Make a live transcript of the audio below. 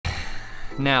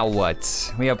Now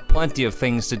what? We have plenty of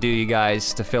things to do, you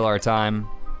guys, to fill our time.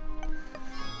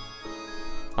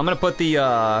 I'm gonna put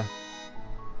the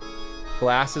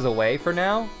glasses away for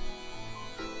now.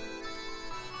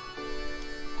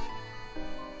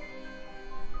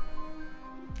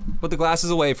 Put the glasses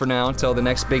away for now until the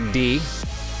next big D.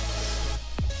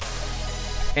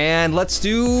 And let's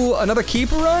do another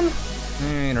keeper run?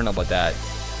 I don't know about that.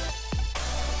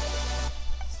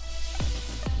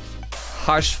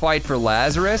 Hush fight for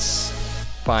Lazarus?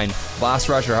 Fine, boss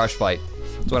rush or hush fight.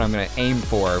 That's what I'm gonna aim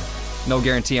for. No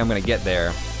guarantee I'm gonna get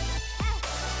there.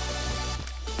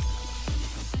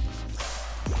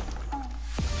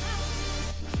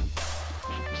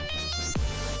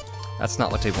 That's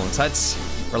not what they wanted.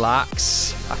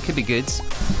 Relax. That could be good.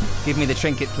 Give me the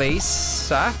trinket, please.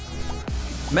 Huh?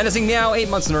 Menacing Meow, 8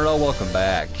 months in a row. Welcome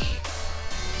back.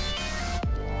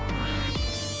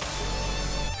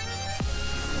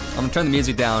 I'm gonna turn the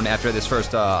music down after this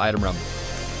first item run.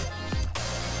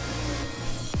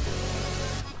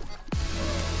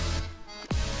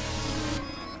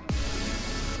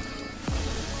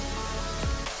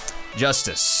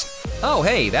 Justice. Oh,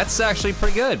 hey, that's actually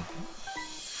pretty good.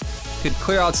 Could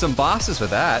clear out some bosses with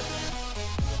that.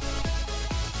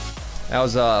 That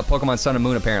was Pokemon Sun and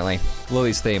Moon, apparently.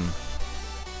 Lily's theme.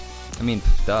 I mean,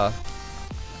 duh.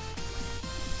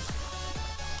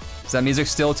 Is that music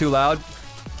still too loud?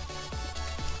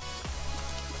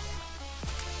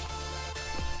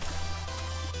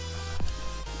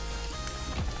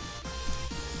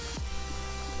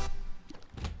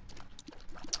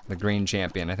 The green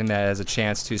champion. I think that has a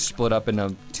chance to split up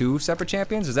into 2 separate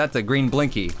champions. Is that the green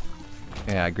Blinky?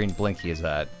 Yeah, green Blinky is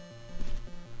that.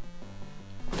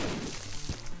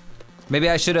 Maybe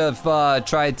I should have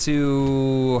tried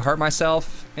to hurt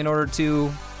myself in order to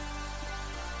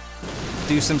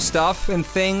do some stuff and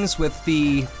things with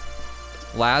the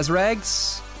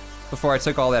Lazarus before I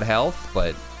took all that health,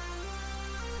 but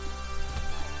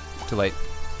too late.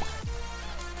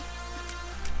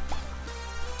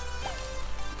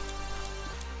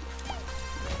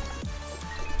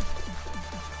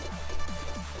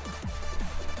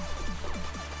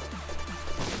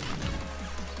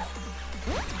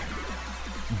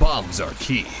 Bombs are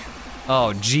key.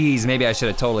 Oh, geez, maybe I should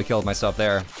have totally killed myself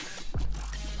there.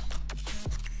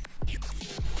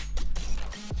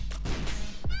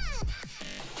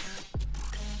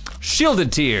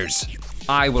 Shielded tears.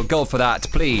 I will go for that,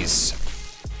 please.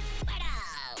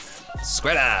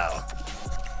 Squirtle.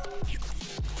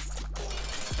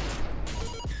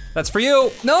 That's for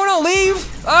you. No, no,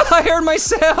 leave. Oh, I hurt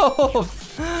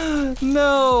myself.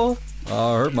 No.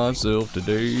 I hurt myself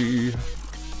today.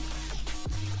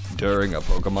 During a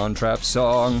Pokemon trap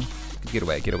song. Get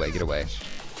away, get away, get away.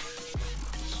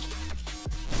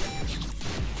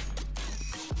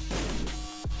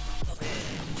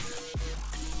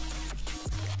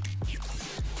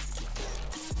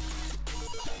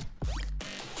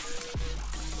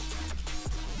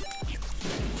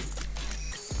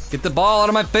 Get the ball out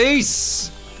of my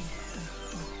face!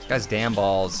 This guy's damn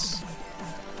balls.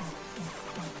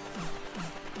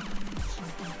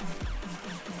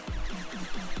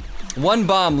 One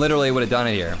bomb literally would have done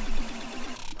it here.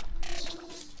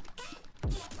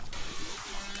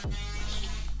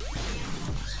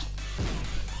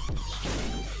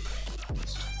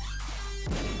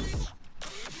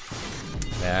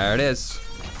 There it is.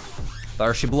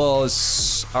 There she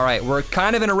blows. All right, we're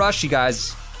kind of in a rush, you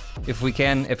guys. If we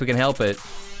can help it.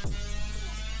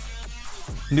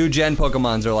 New gen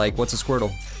Pokemons are like, what's a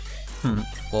Squirtle?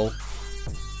 Well.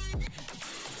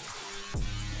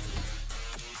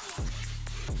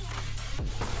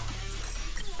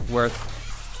 Worth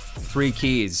 3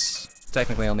 keys.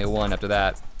 Technically only 1 after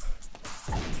that.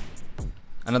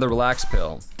 Another relax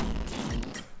pill.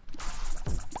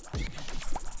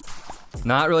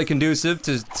 Not really conducive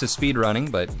to speed running,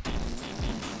 but.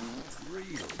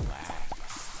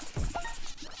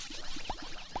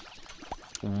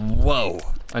 Whoa,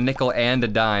 a nickel and a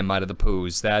dime out of the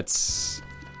poos. That's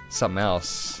something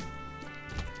else.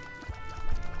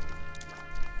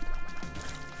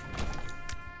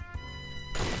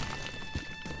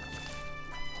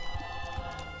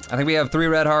 I think we have 3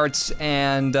 red hearts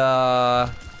and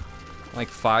like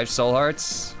 5 soul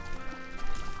hearts.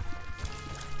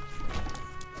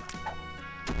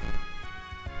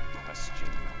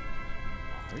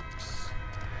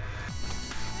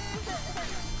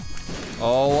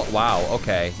 Oh, wow,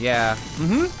 okay, yeah.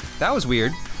 That was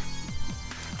weird.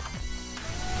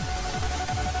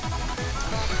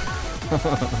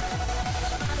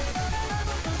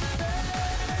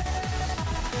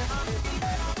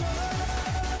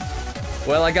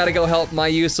 Well, I gotta go help my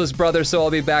useless brother, so I'll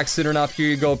be back soon enough. Here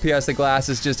you go, P.S. The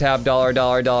glasses just have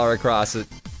 $$ across it.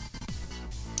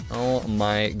 Oh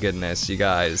my goodness, you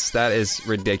guys. That is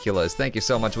ridiculous. Thank you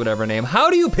so much, whatever name. How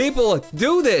do you people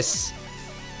do this?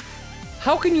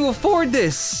 How can you afford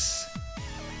this?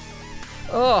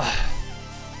 Ugh.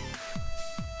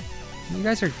 You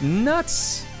guys are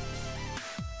nuts.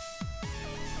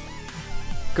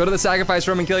 Go to the sacrifice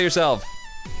room and kill yourself.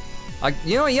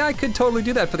 You know, yeah, I could totally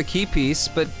do that for the key piece,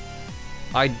 but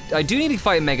I do need to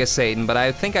fight Mega Satan, but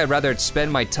I think I'd rather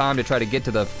spend my time to try to get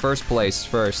to the first place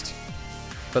first.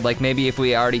 But like maybe if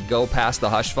we already go past the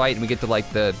Hush fight and we get to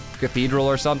like the cathedral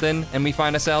or something and we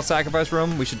find a sacrifice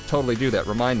room, we should totally do that,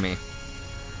 remind me.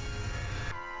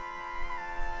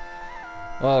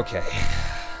 Okay.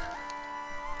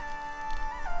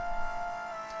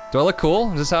 Do I look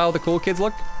cool? Is this how the cool kids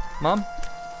look, Mom?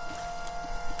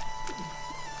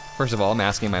 First of all, I'm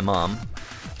asking my mom.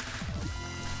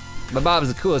 My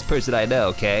mom's the coolest person I know,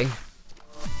 okay?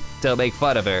 Don't make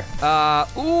fun of her.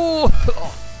 Ooh!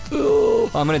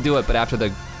 I'm gonna do it, but after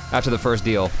the first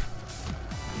deal.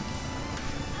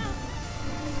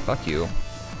 Fuck you.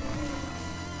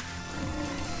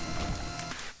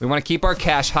 We wanna keep our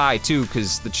cash high too,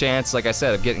 cause the chance, like I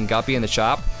said, of getting Guppy in the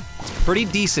shop, it's pretty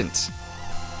decent.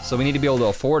 So we need to be able to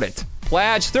afford it.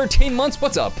 Plage, 13 months,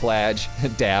 what's up, Plage?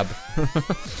 Dab.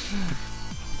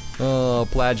 Oh,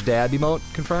 Plage dab emote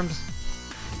confirmed.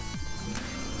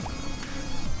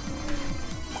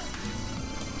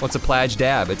 What's a Plage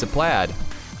dab? It's a plaid.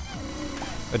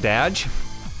 A daj?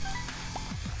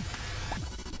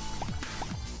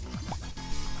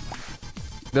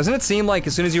 Doesn't it seem like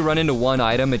as soon as you run into one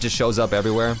item, it just shows up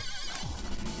everywhere?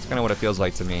 It's kind of what it feels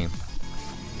like to me.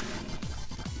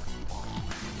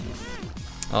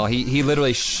 Oh, he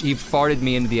literally, he farted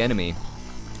me into the enemy.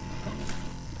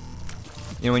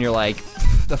 You know when you're like,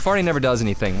 the farting never does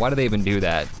anything. Why do they even do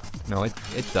that? No, it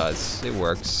does, it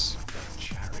works.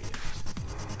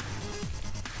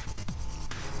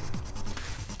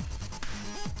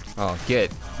 Oh,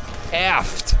 get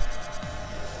effed.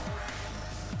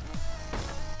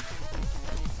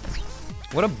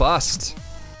 What a bust.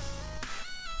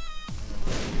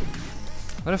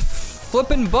 What a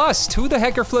flippin' bust. Who the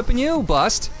heck are flipping you,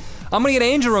 bust? I'm gonna get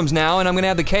angel rooms now and I'm gonna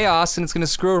have the chaos and it's gonna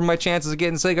screw over my chances of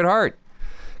getting Sacred Heart.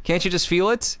 Can't you just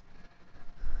feel it?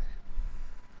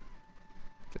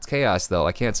 It's chaos though,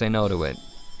 I can't say no to it.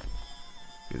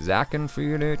 'Cause I can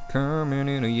feel it coming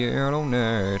in a yellow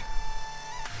night.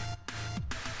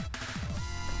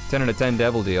 10 out of 10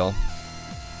 devil deal.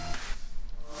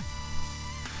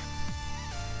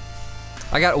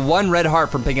 I got 1 red heart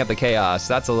from picking up the chaos.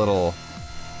 That's a little,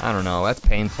 I don't know, that's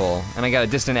painful. And I got a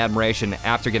distant admiration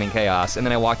after getting chaos. And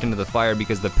then I walked into the fire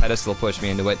because the pedestal pushed me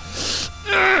into it.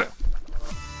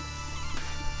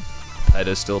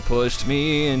 Pedestal pushed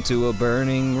me into a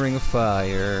burning ring of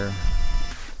fire.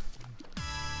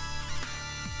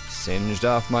 Singed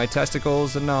off my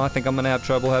testicles, and now I think I'm gonna have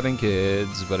trouble having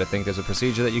kids, but I think there's a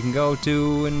procedure that you can go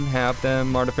to and have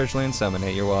them artificially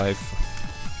inseminate your wife.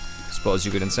 Suppose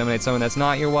you could inseminate someone that's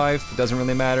not your wife, it doesn't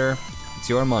really matter, it's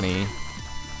your money.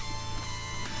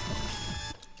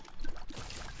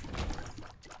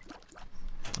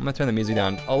 I'm gonna turn the music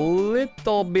down a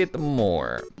little bit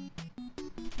more.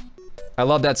 I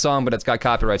love that song, but it's got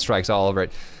copyright strikes all over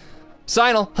it.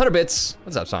 Sinal, 100 bits.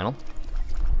 What's up, Sinal?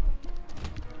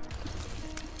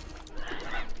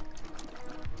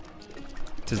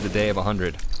 'Tis the day of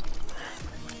 100.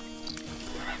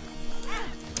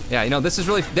 Yeah, you know, that's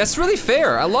really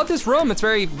fair. I love this room, it's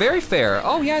very, very fair.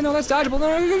 Oh yeah, no, that's dodgeable.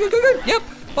 No, good. Yep,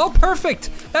 oh, perfect.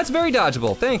 That's very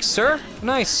dodgeable, thanks, sir.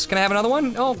 Nice, can I have another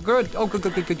one? Oh, good, oh,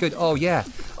 good. Oh, yeah,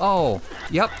 oh,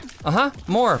 yep,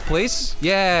 more, please.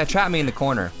 Yeah, trap me in the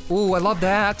corner. Ooh, I love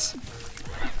that.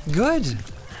 Good.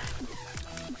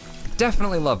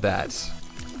 Definitely love that.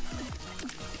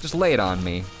 Just lay it on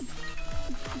me.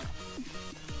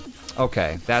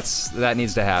 Okay, that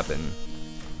needs to happen.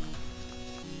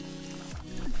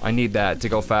 I need that to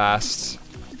go fast.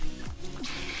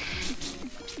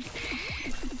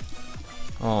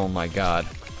 Oh my god.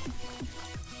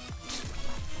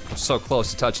 I'm so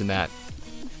close to touching that.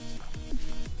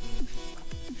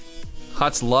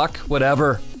 Hut's luck,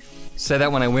 whatever. Say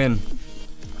that when I win.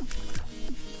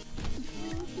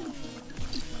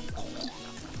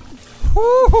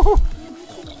 Woo!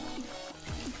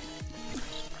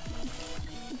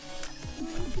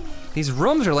 These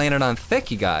rooms are landing on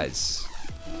thick, you guys.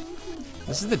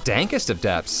 This is the dankest of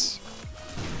depths.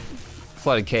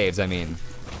 Flooded caves, I mean.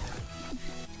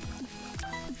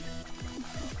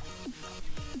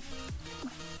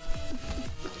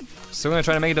 Still gonna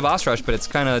try to make it to boss rush, but it's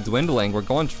kind of dwindling. We're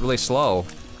going really slow.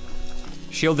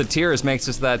 Shielded tears makes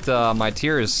it so that my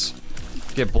tears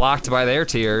get blocked by their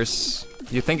tears.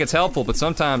 You think it's helpful, but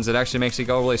sometimes it actually makes you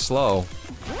go really slow.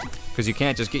 Because you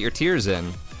can't just get your tears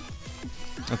in.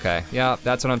 Okay, yeah,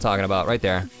 that's what I'm talking about, right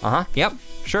there. Uh-huh, yep,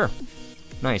 sure.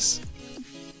 Nice.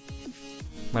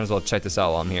 Might as well check this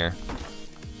out while I'm here.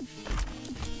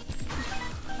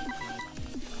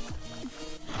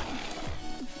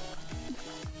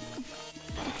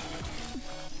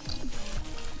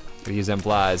 Gotta use them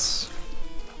flies.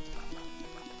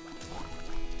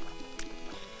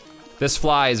 This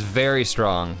fly is very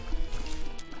strong.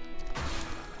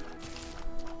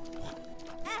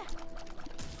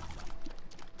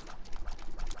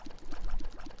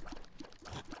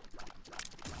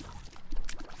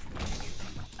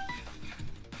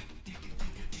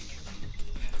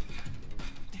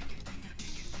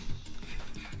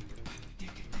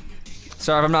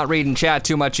 Sorry if I'm not reading chat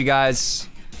too much, you guys.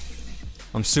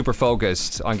 I'm super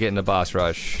focused on getting the boss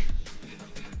rush.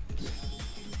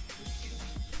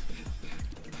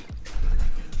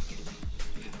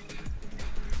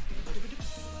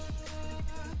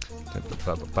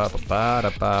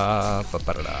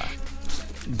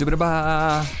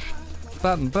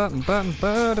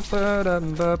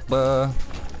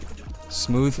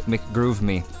 Smooth McGroove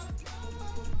me.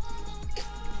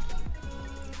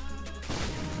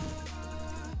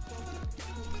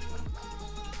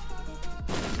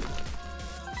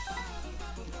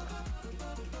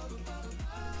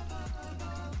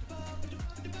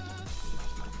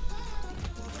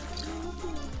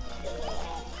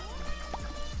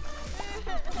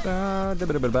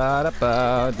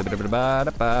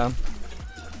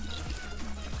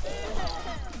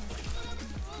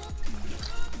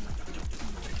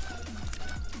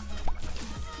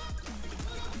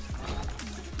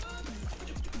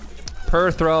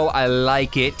 Per throw, I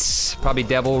like it. Probably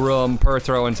devil room per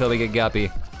throw until we get guppy.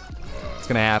 It's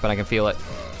gonna happen, I can feel it.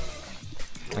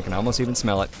 I can almost even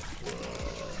smell it.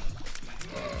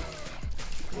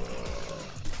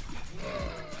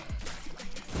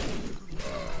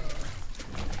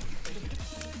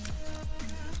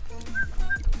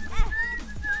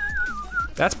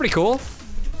 That's pretty cool.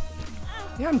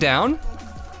 Yeah, I'm down.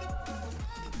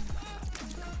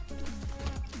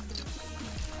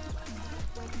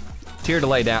 Tier to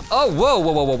lay down. Oh, whoa,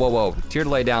 whoa, whoa, whoa, whoa, whoa. Tier to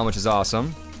lay down, which is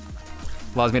awesome.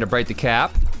 Allows me to break the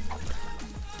cap.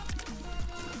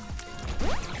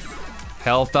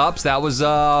 Health ups, that was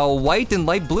white and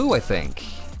light blue, I think.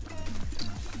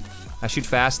 I shoot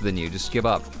faster than you, just give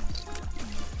up.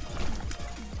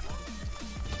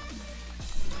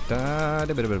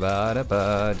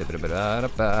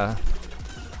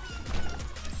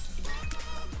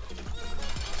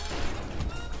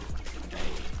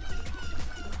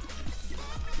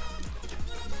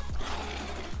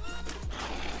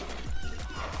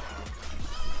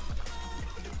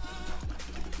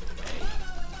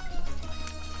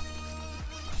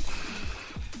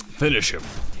 Finish him.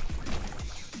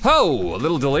 Ho, a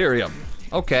little delirium.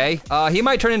 Okay, he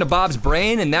might turn into Bob's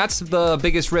brain, and that's the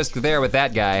biggest risk there with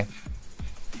that guy.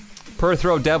 Per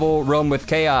throw devil room with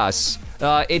chaos.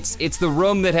 It's the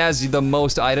room that has the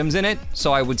most items in it,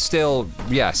 so I would still,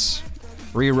 yes,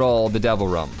 re-roll the devil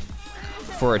room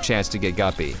for a chance to get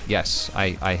guppy. Yes,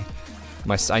 I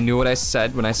knew what I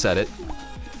said when I said it,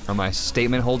 or my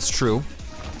statement holds true.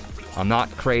 I'm not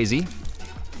crazy.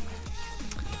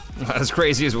 Not as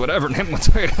crazy as whatever name will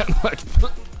tell you that much.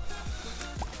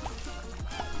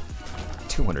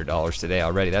 $200 today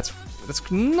already. That's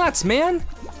nuts, man.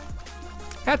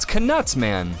 That's knuts,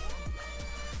 man.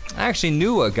 I actually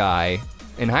knew a guy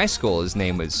in high school. His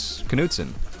name was Knutson.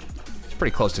 It's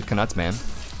pretty close to Knuts Man.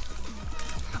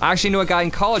 I actually knew a guy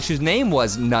in college whose name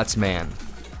was Nuts Man.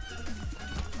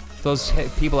 Those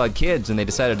people had kids and they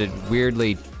decided to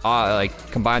weirdly like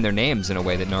combine their names in a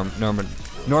way that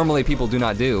normally people do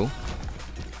not do.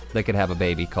 They could have a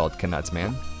baby called Knuts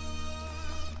Man.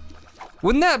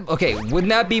 Wouldn't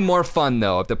that be more fun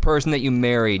though, if the person that you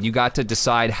married, you got to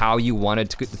decide how you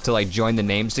wanted to like join the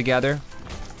names together?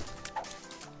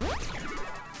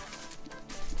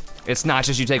 It's not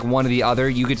just you take one or the other,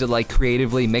 you get to like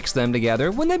creatively mix them together.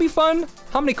 Wouldn't that be fun?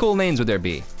 How many cool names would there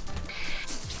be?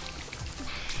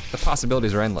 The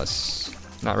possibilities are endless.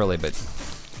 Not really, but.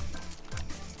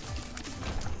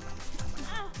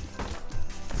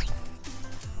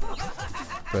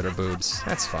 Better boobs,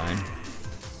 that's fine.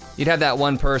 You'd have that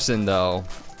one person though,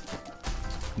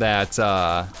 that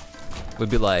would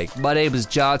be like, my name is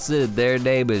Johnson, their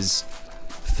name is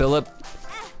Philip,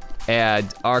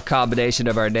 and our combination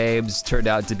of our names turned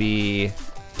out to be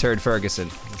Turd Ferguson.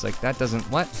 It's like, that doesn't,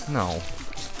 what? No.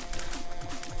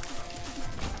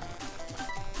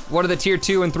 What are the tier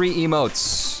 2 and 3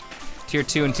 emotes? Tier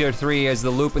 2 and tier 3 is the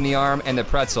loop in the arm and the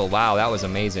pretzel. Wow, that was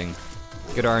amazing.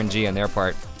 Good RNG on their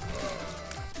part.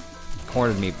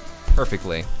 Cornered me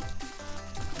perfectly.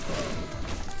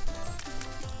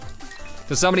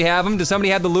 Does somebody have them? Does somebody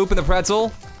have the loop and the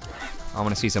pretzel? I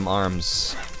wanna see some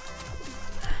arms.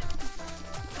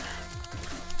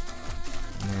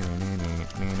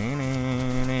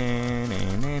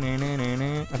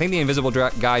 I think the invisible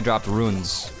guy dropped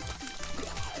runes.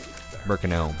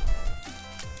 Birkenau.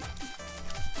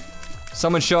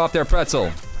 Someone show off their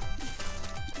pretzel.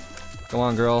 Go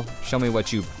on, girl. Show me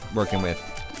what you working with.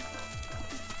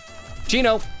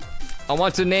 Chino, I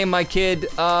want to name my kid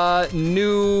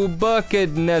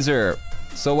Nebuchadnezzar.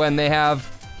 So when they have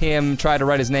him try to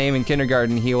write his name in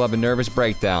kindergarten, he'll have a nervous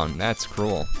breakdown. That's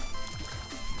cruel.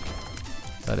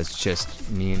 That is just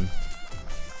mean.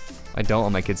 I don't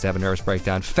want my kids to have a nervous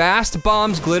breakdown. Fast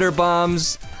bombs, glitter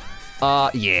bombs.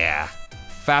 Yeah.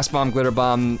 Fast bomb, glitter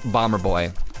bomb, bomber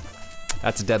boy.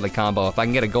 That's a deadly combo. If I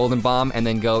can get a golden bomb and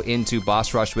then go into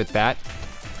boss rush with that,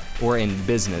 we're in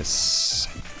business.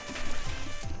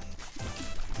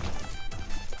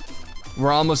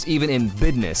 We're almost even in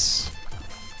business.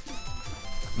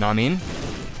 Know what I mean?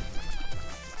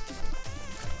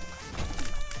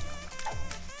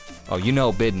 Oh, you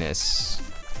know business.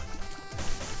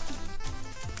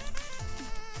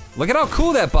 Look at how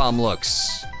cool that bomb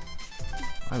looks.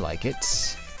 I like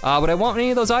it. Would I want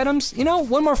any of those items? You know,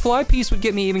 one more fly piece would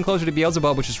get me even closer to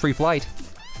Beelzebub, which is free flight.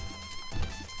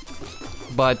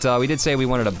 But we did say we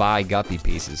wanted to buy guppy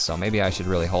pieces, so maybe I should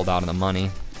really hold out on the money.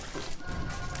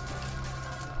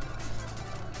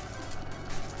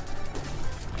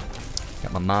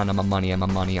 Got my mind on my money and my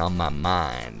money on my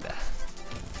mind.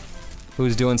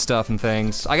 Who's doing stuff and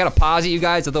things? I gotta pause it, you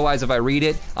guys, otherwise if I read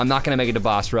it, I'm not gonna make it to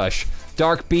boss rush.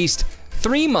 Dark Beast,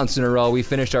 3 months in a row we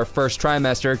finished our first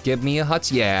trimester. Give me a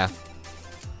huts, yeah.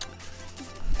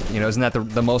 You know, isn't that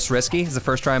the most risky, is the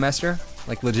first trimester?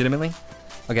 Like, legitimately?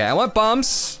 Okay, I want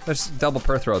bombs. There's double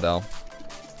per throw, though.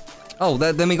 Oh,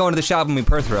 then we go into the shop and we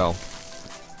per throw.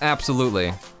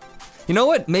 Absolutely. You know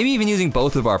what? Maybe even using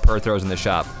both of our per throws in the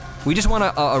shop. We just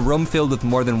want a room filled with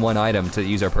more than one item to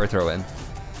use our per throw in.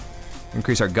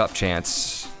 Increase our gup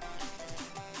chance.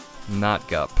 Not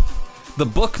gup. The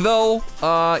book, though,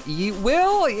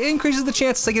 it increases the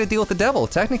chances I get to deal with the devil,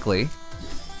 technically.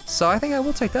 So I think I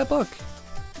will take that book.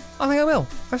 I think I will.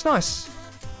 That's nice.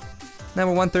 Now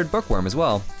we're 1/3 bookworm as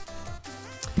well.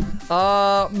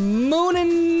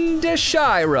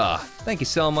 Moonindeshira. Thank you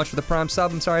so much for the prime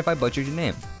sub. I'm sorry if I butchered your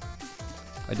name.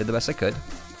 I did the best I could.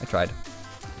 I tried.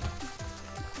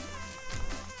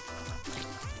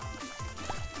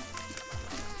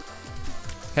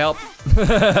 Help.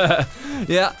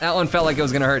 Yeah, that one felt like it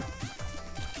was gonna hurt.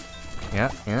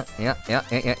 Yeah. Yep.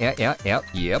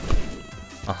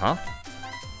 Uh-huh.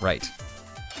 Right.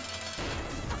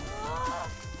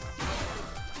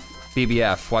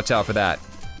 BBF, watch out for that.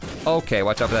 Okay,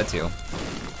 watch out for that too.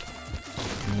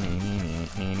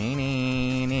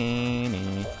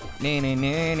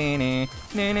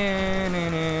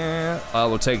 I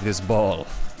will take this ball.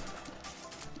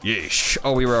 Yeesh.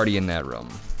 Oh, we were already in that room.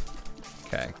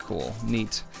 Okay, cool,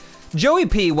 neat. Joey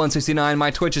P169,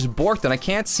 my Twitch is borked and I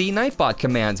can't see Nightbot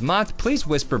commands. Mod, please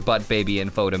whisper butt baby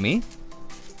info to me.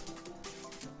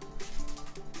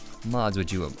 Mods,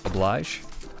 would you oblige?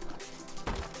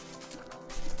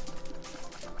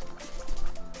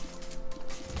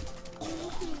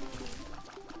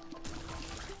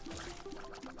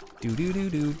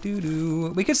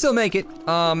 Do. We could still make it.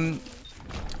 I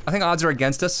think odds are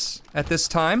against us at this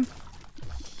time.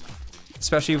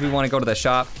 Especially if we want to go to the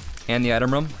shop and the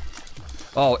item room.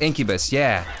 Oh, Incubus,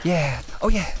 yeah. Oh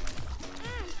yeah.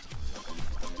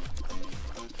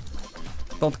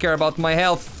 Don't care about my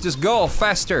health, just go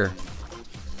faster.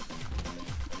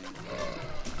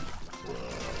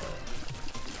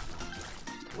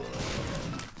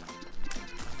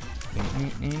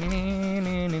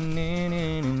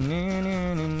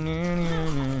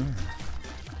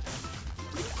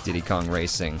 Diddy Kong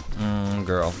Racing,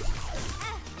 girl.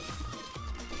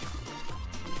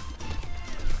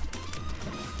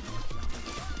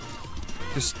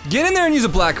 Just get in there and use a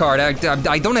black card. I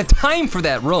don't have time for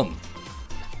that room.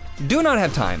 Do not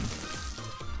have time.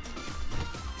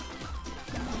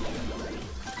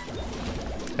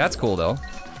 That's cool though.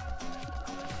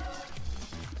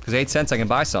 Because 8 cents I can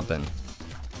buy something.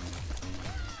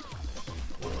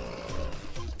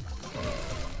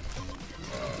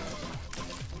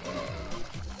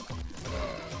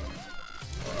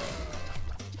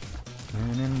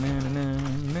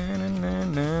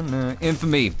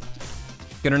 Infamy.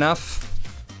 Good enough?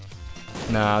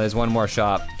 Nah, there's one more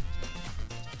shop.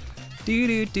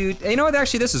 Do. Hey, you know what?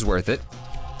 Actually, this is worth it.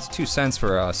 It's 2 cents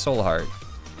for a soul heart.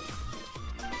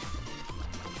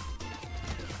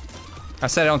 I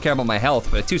said I don't care about my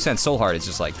health, but a 2-cent soul heart is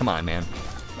just like, come on, man.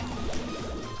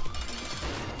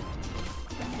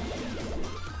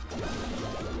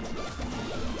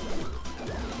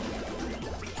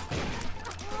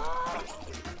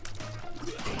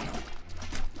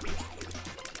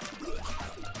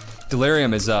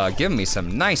 Delirium is giving me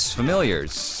some nice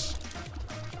familiars.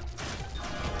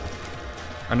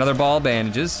 Another ball of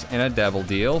bandages and a devil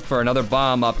deal for another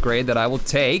bomb upgrade that I will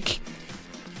take.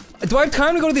 Do I have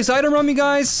time to go to this item room, you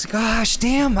guys? Gosh,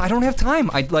 damn, I don't have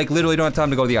time. I like literally don't have time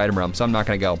to go to the item room, so I'm not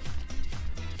gonna go.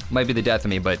 Might be the death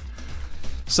of me, but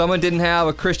someone didn't have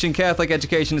a Christian Catholic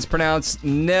education. It's pronounced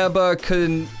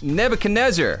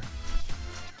Nebuchadnezzar.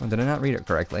 Oh, did I not read it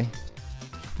correctly?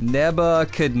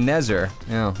 Nebuchadnezzar.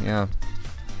 Oh, yeah.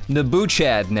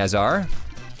 Nebuchadnezzar.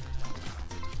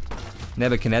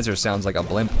 Nebuchadnezzar sounds like a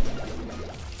blimp.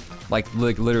 Like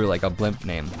literally like a blimp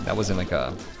name. That wasn't like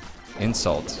a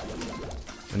insult.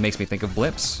 It makes me think of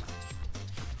blimps.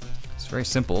 It's very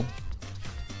simple.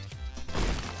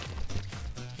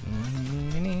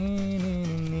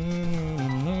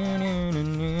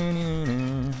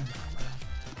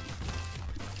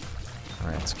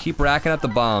 Alright, let's keep racking up the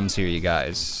bombs here, you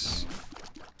guys.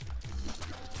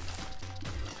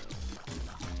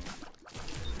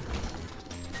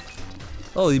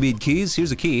 Oh, you need keys?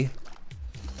 Here's a key.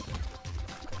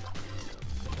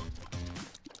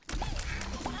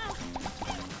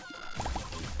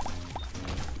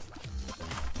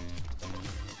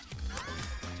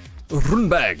 Rune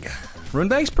bag. Rune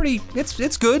bag's pretty,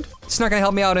 it's good. It's not gonna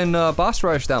help me out in boss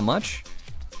rush that much.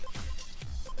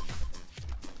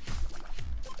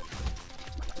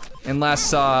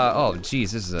 Unless, oh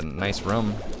geez, this is a nice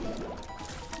room.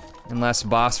 Unless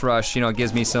boss rush, you know,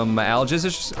 gives me some algaes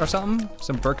or something,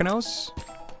 some Birkenos.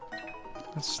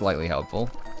 That's slightly helpful.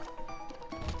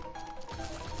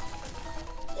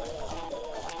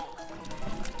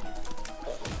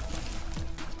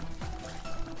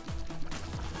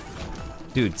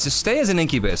 Dude, just stay as an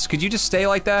incubus. Could you just stay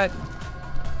like that?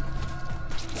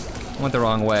 Went the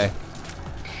wrong way.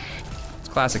 It's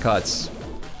classic Huts.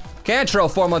 Cantro,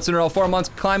 4 months in a row, 4 months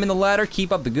climbing the ladder.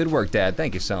 Keep up the good work, Dad.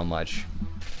 Thank you so much.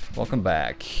 Welcome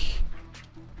back.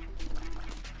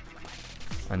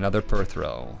 Another per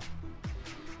throw.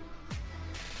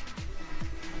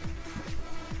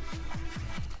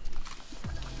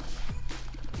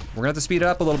 We're gonna have to speed it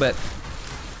up a little bit.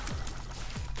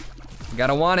 You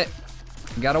gotta want it.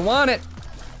 You gotta want it.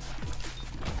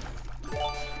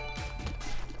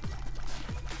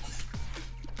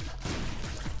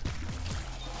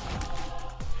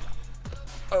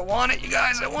 I want it, you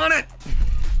guys, I want it.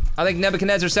 I think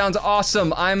Nebuchadnezzar sounds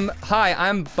awesome. Hi,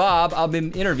 I'm Bob. I'll be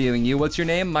interviewing you. What's your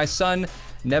name? My son,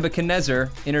 Nebuchadnezzar.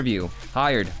 Interview.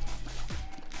 Hired.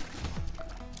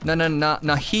 Nah.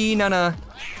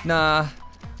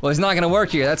 Well, it's not gonna work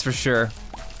here, that's for sure.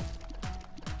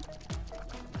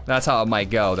 That's how it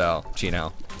might go, though,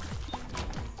 Chino.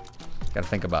 Gotta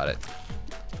think about it.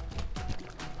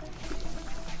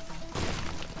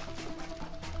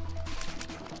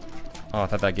 Oh, I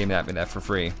thought that gave me that for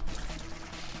free.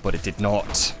 But it did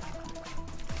not.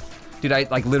 Dude, I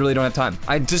like literally don't have time.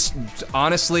 I just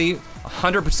honestly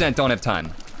 100% don't have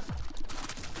time.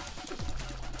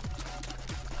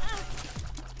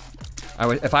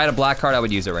 If I had a black card, I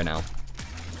would use it right now.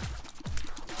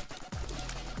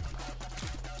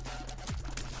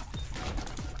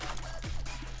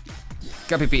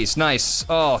 Guppy piece, nice.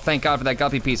 Oh, thank God for that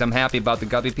guppy piece. I'm happy about the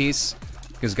guppy piece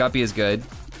because guppy is good.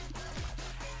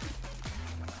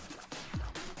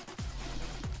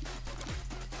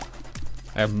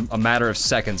 I have a matter of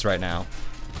seconds right now.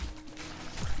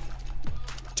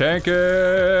 Tank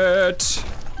it!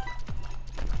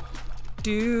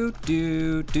 Do.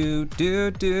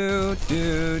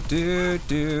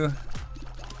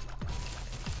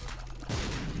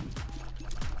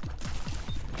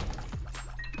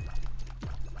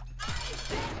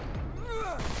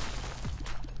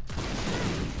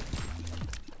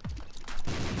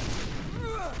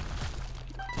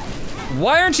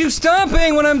 Why aren't you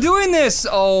stomping when I'm doing this?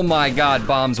 Oh my God,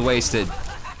 bombs wasted.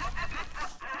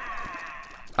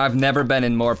 I've never been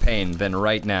in more pain than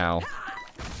right now.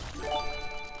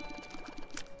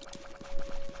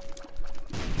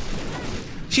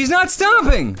 She's not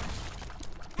stomping!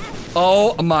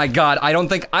 Oh my God, I don't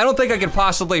think I could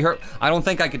possibly hurt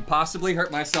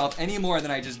myself any more than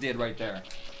I just did right there.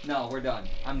 No, we're done.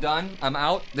 I'm done, I'm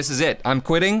out, this is it. I'm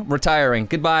quitting, retiring.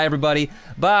 Goodbye, everybody,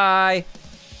 bye.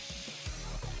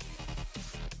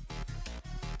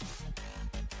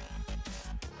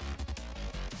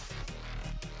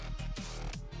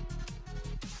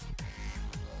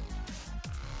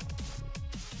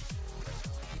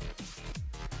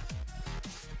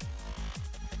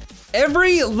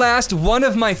 Every last one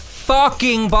of my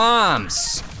fucking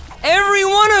bombs, every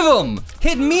one of them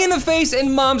hit me in the face,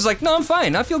 and Mom's like, no, I'm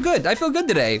fine, I feel good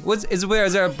today. Is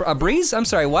there a breeze? I'm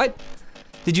sorry, what?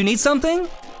 Did you need something?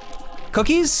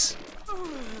 Cookies?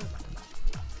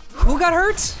 Who got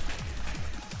hurt?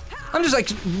 I'm just like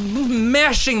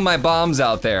mashing my bombs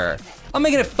out there. I'm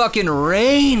making it fucking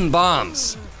rain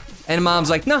bombs. And Mom's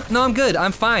like, no, I'm good,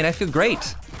 I'm fine, I feel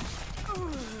great.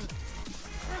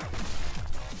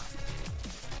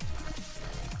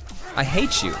 I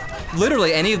hate you.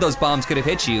 Literally, any of those bombs could have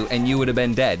hit you and you would have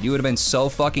been dead. You would have been so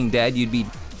fucking dead, you'd be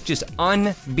just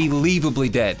unbelievably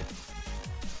dead.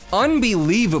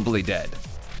 Unbelievably dead.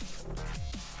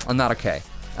 I'm not okay.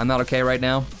 I'm not okay right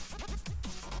now.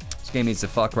 This game needs to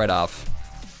fuck right off.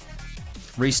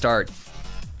 Restart.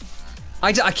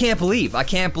 I can't believe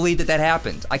that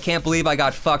happened. I can't believe I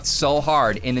got fucked so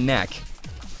hard in the neck.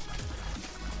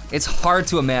 It's hard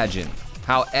to imagine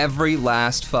how every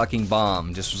last fucking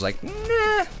bomb just was like,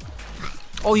 nah.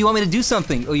 Oh, you want me to do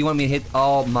something? Oh, you want me to hit,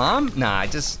 oh, Mom? Nah,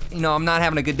 I'm not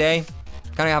having a good day.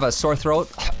 Kinda have a sore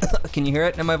throat. Can you hear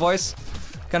it in my voice?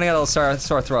 Kinda got a little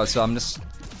sore throat, so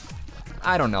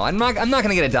I don't know. I'm not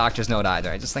gonna get a doctor's note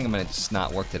either. I just think I'm gonna just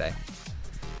not work today.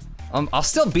 I'll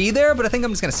still be there, but I think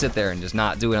I'm just gonna sit there and just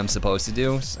not do what I'm supposed to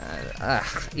do.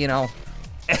 You know.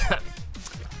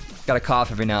 Gotta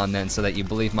cough every now and then so that you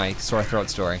believe my sore throat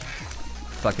story.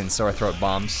 Fucking sore throat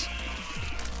bombs.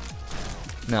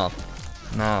 No,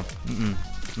 not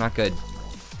good.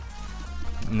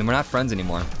 And then we're not friends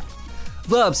anymore.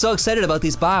 Look, I'm so excited about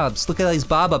these bobs. Look at all these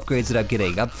bob upgrades that I'm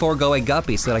getting. I'm foregoing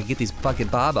Guppy so that I can get these fucking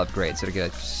bob upgrades that are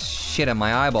gonna shit on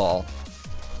my eyeball.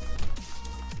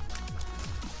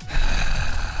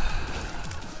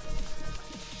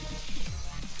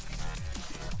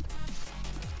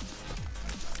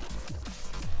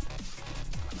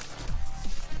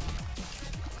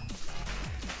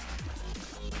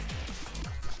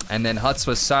 And then Huts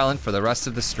was silent for the rest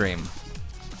of the stream.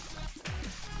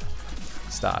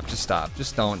 Stop,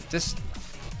 just don't,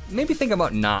 maybe think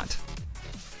about not.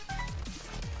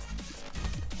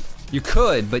 You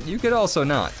could, but you could also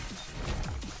not.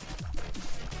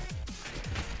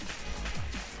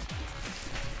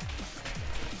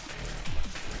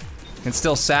 Can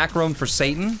still sack room for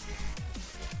Satan?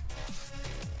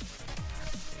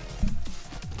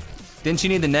 Didn't you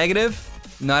need the negative?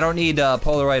 No, I don't need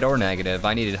Polaroid or negative.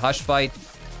 I needed Hush Fight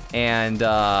and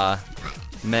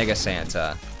Mega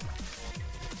Santa.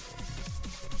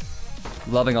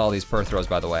 Loving all these per throws,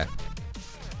 by the way.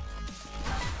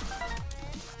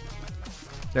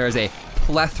 There is a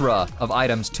plethora of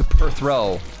items to per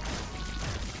throw.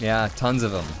 Yeah, tons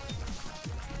of them.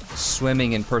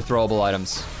 Swimming in per throwable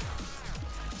items.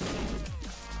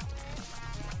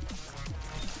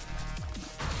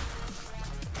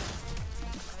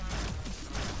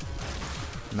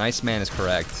 Nice man is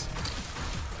correct.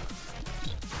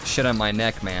 Shit on my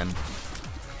neck, man.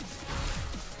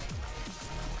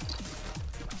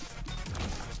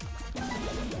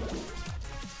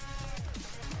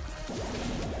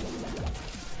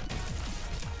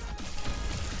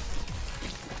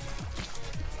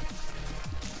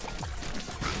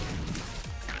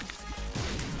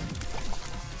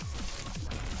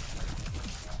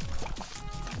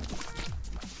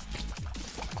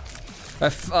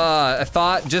 I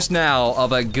thought just now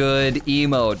of a good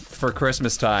emote for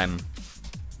Christmas time.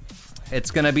 It's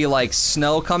gonna be like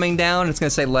snow coming down, it's gonna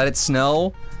say let it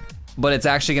snow, but it's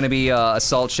actually gonna be a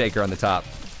salt shaker on the top.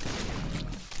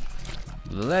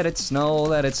 Let it snow,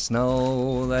 let it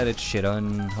snow, let it shit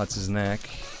on Huts' neck.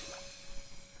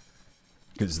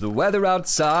 'Cause the weather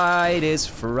outside is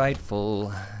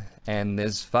frightful, and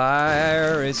this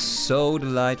fire is so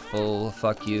delightful.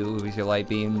 Fuck you with your light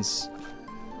beams.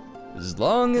 As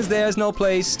long as there's no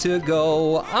place to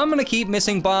go, I'm gonna keep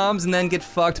missing bombs and then get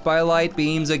fucked by light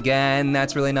beams again.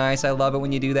 That's really nice. I love it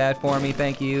when you do that for me.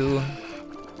 Thank you.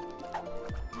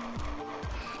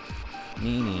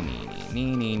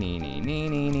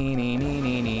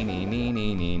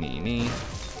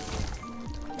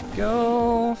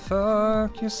 Go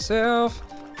fuck yourself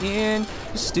in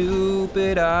your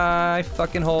stupid eye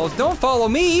fucking holes. Don't follow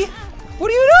me.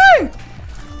 What are you doing?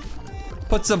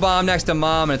 Puts a bomb next to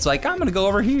Mom and it's like, I'm gonna go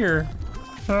over here.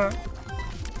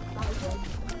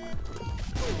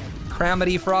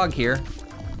 Cramity frog here.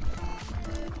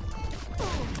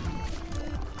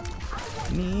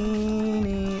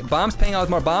 Bombs paying out with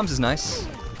more bombs is nice.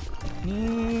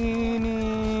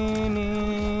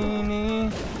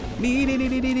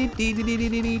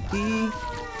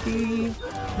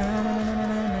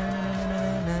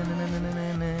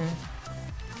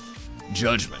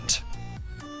 Judgment.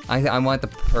 I want the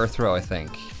per throw, I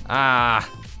think. Ah.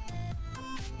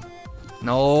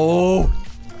 No.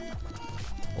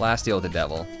 Last deal with the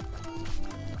devil.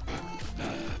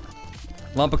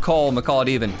 Lump of coal, I'm gonna call it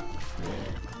even.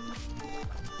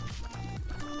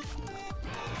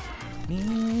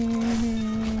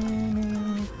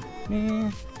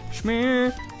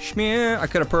 Schmear, schmear. I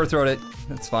could have per-throwed it.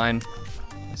 That's fine.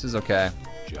 This is okay.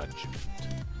 Judgment.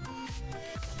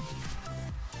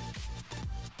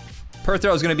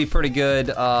 Per-throw is gonna be pretty good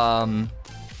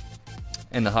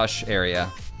in the hush area.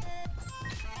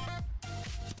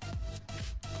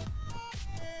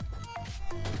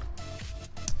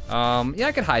 Yeah,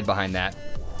 I could hide behind that.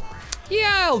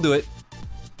 Yeah, I'll do it.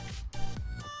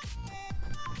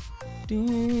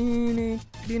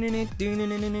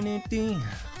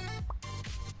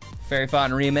 Fairy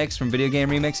Fountain remix from video game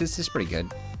remixes is pretty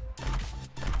good.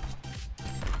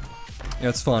 Yeah,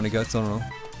 it's fun, I guess, I don't know.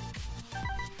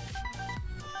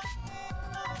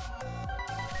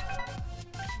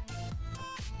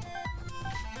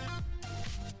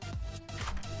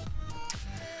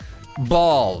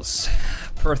 Balls.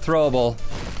 Per throwable.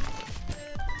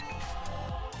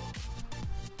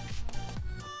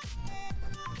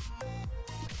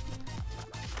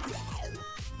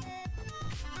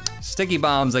 Sticky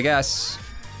bombs, I guess.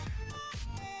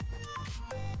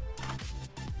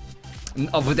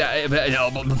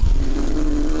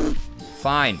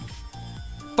 Fine.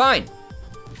 Fine.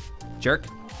 Jerk.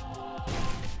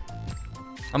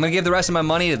 I'm gonna give the rest of my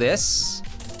money to this.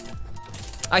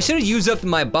 I should have used up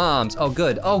my bombs. Oh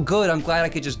good, oh good. I'm glad I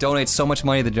could just donate so much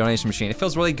money to the donation machine. It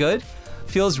feels really good.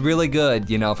 Feels really good,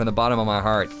 you know, from the bottom of my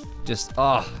heart. Just,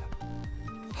 oh.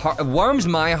 It warms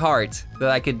my heart that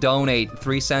I could donate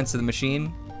 3 cents to the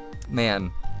machine.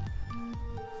 Man.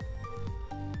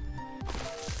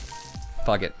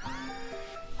 Fuck it.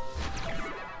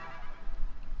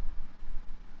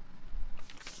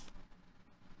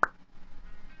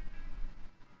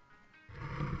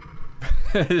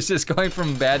 It's just going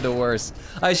from bad to worse.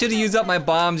 I should have used up my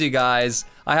bombs, you guys.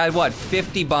 I had, what,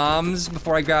 50 bombs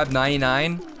before I grabbed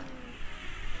 99?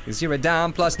 0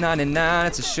 down plus 99,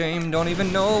 it's a shame, don't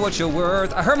even know what you're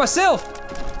worth. I hurt myself!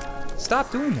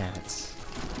 Stop doing that.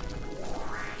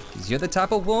 'Cause you're the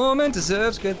type of woman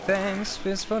deserves good things.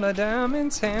 Fist full of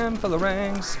diamonds, hand full of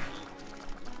rings.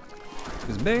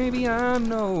 'Cause baby, I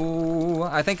know.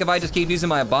 I think if I just keep using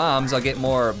my bombs, I'll get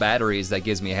more batteries that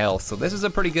gives me health. So this is a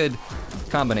pretty good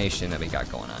combination that we got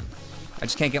going on. I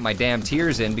just can't get my damn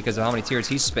tears in because of how many tears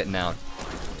he's spitting out.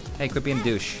 Hey, quit being a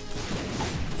douche.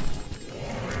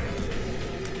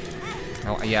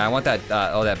 Oh, yeah, I want that,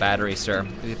 that battery, sir.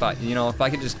 If I, you know, if I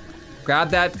could just grab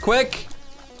that quick.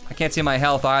 I can't see my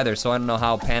health either, so I don't know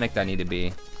how panicked I need to be.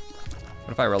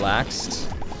 What if I relaxed?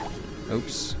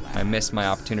 Oops, I missed my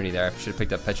opportunity there. I should have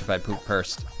picked up petrified poop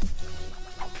first.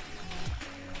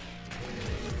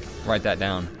 Write that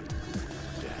down.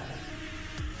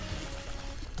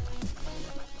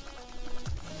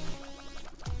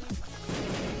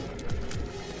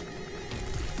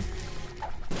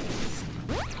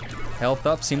 Health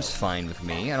up seems fine with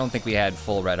me. I don't think we had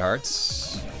full red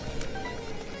hearts.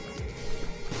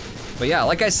 But yeah,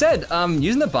 like I said,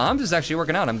 using the bombs is actually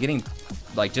working out. I'm getting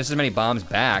like just as many bombs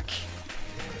back.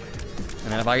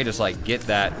 And then if I could just like get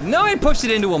that. No, I pushed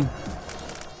it into him.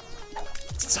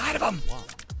 It's inside of him.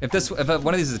 If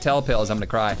one of these is a Telepills, I'm gonna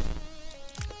cry.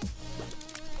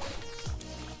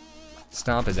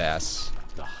 Stomp his ass.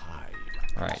 All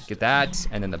right, get that,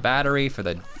 and then the battery for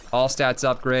the all stats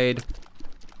upgrade.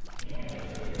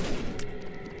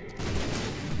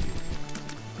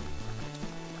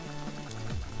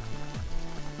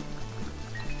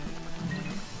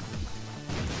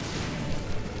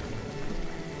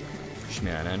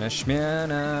 Shmiana,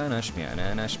 shmiana,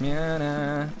 shmiana,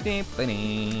 shmiana,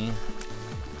 deepity.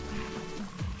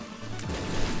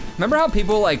 Remember how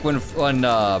people like when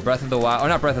Breath of the Wild, or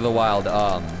not Breath of the Wild,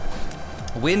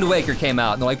 Wind Waker came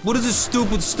out, and they're like, what is this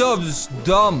stupid stuff? This is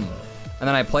dumb. And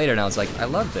then I played it and I was like, I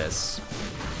love this.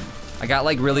 I got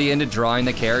like really into drawing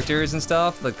the characters and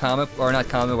stuff, the comic, or not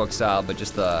comic book style, but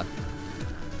just the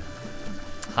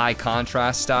high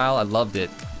contrast style. I loved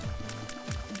it.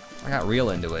 I got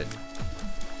real into it.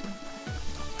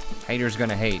 Haters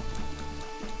gonna hate.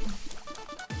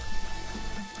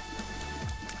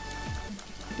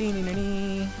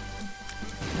 Dee-nee-nee-nee.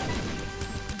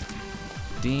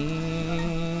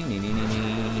 Dee-nee-nee-nee.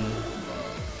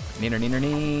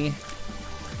 Nee-nee-nee-nee.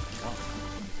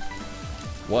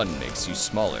 One makes you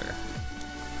smaller.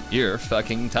 You're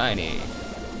fucking tiny.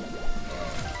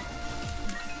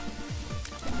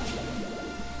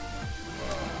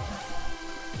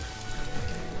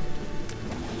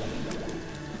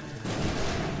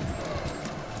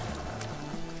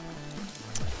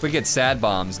 We get sad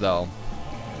bombs though.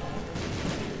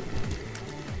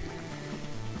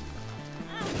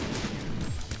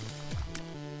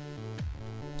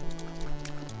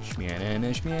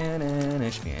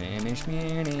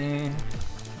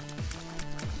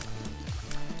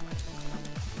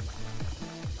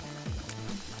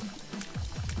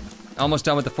 Almost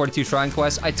done with the 42 Shrine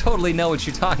Quest. I totally know what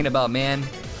you're talking about, man.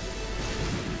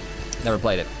 Never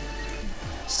played it.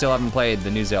 Still haven't played the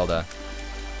new Zelda.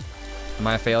 Am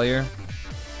I a failure?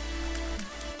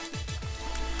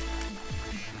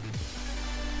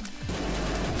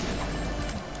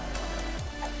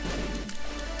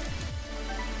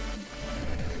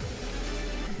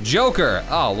 Joker!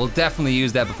 Oh, we'll definitely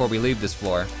use that before we leave this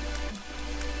floor.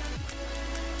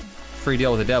 Free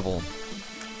deal with the devil.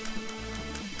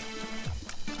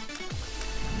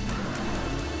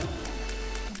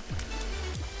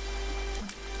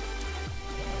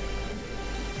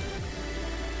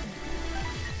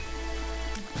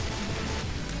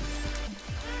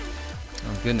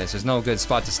 Oh goodness, there's no good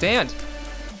spot to stand.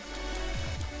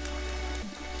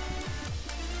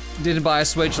 Didn't buy a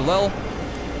Switch, lol.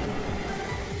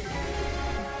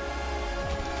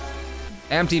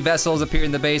 Empty vessels appear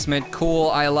in the basement. Cool,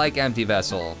 I like empty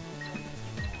vessel.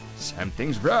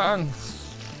 Something's wrong.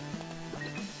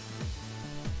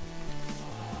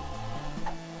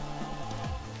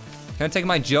 Can I take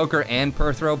my Joker and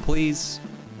Perthrow, please?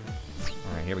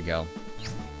 All right, here we go.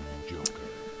 Joker.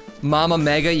 Mama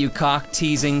Mega, you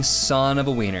cock-teasing son of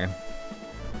a wiener.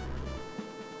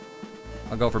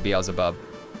 I'll go for Beelzebub.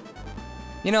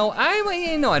 You know, I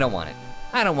don't want it.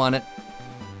 I don't want it.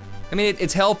 I mean,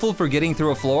 it's helpful for getting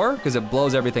through a floor because it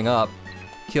blows everything up,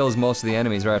 kills most of the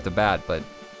enemies right off the bat, but.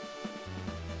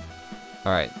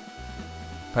 All right.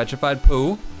 Petrified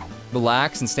Poo,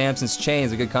 Relax, and Stamson's Chain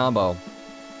is a good combo.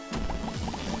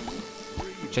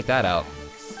 Check that out.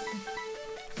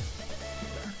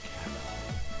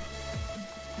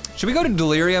 Should we go to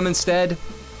Delirium instead?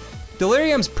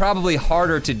 Delirium's probably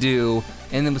harder to do,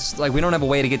 and it's like we don't have a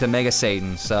way to get to Mega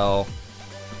Satan, so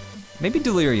maybe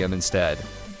Delirium instead.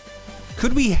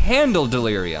 Could we handle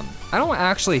Delirium? I don't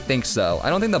actually think so.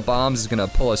 I don't think the bombs is gonna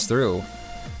pull us through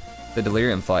the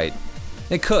Delirium fight.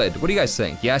 It could. What do you guys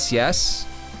think? Yes, yes?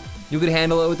 You could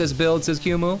handle it with this build, says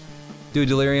Kumu. Do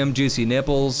Delirium, juicy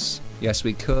nipples. Yes,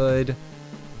 we could.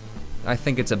 I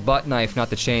think it's a butt knife,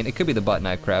 not the chain. It could be the butt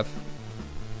knife, Krev.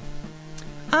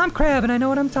 I'm Krev and I know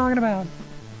what I'm talking about.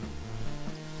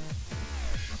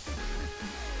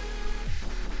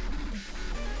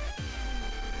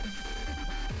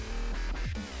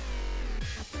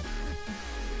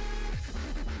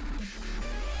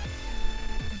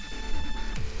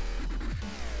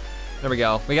 There we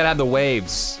go. We gotta have the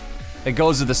waves. It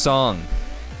goes to the song.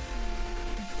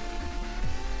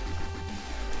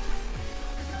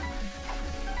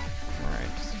 All right.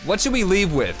 What should we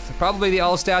leave with? Probably the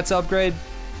all stats upgrade.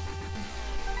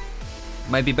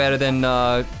 Might be better than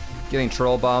getting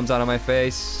troll bombs out of my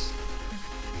face.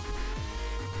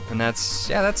 And that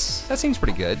seems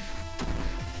pretty good.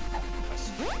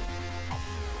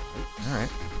 All right.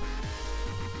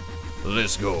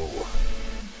 Let's go.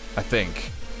 I think.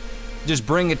 Just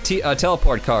bring a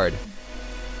teleport card.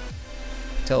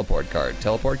 Teleport card,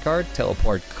 teleport card,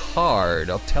 teleport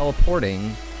card of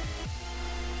teleporting.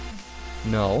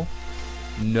 No.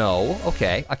 No,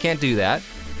 okay, I can't do that.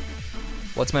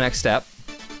 What's my next step?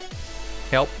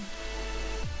 Help.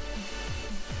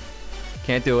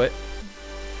 Can't do it.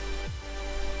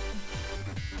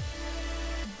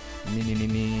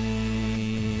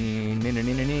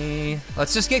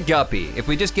 Let's just get Guppy. If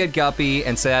we just get Guppy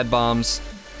and Sad Bombs,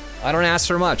 I don't ask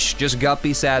for much. Just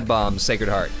Guppy, Sad Bombs, Sacred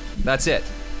Heart. That's it.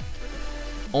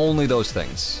 Only those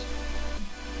things.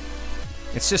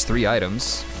 It's just 3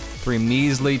 items. 3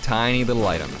 measly, tiny little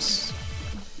items.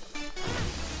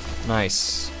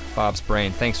 Nice. Bob's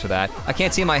Brain, thanks for that. I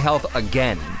can't see my health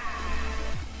again.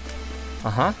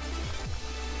 Uh-huh.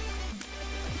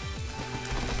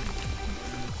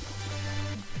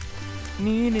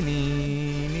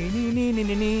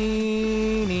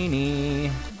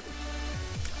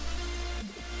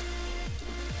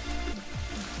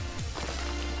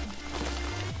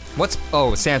 What's,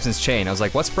 oh, Samson's Chain. I was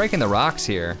like, what's breaking the rocks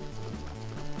here?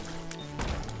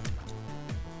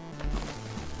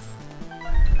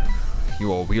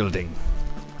 You are wielding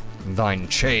thine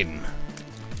chain.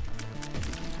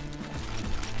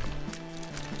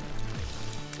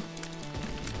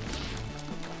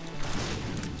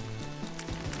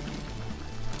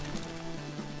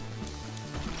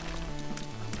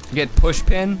 Get push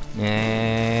pin?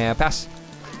 Yeah, pass.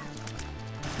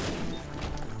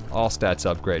 All stats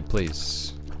upgrade,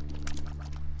 please.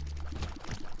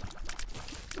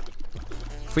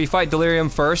 If we fight Delirium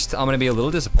first, I'm gonna be a little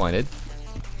disappointed.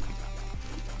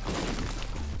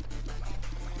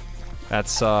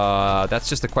 That's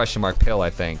just a question mark pill, I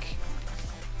think.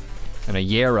 And a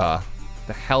Yera.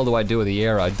 The hell do I do with a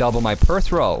Yera? I double my per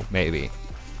throw, maybe.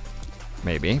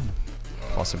 Maybe.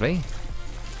 Possibly.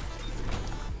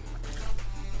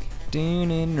 Do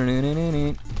do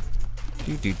do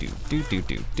do do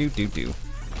do do do do.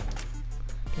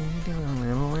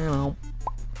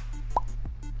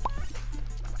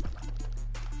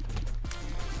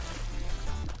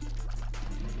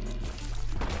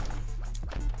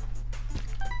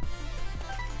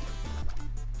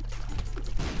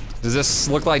 Does this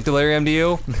look like Delirium to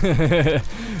you?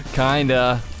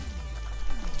 Kinda.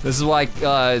 This is why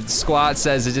Squat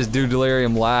says to just do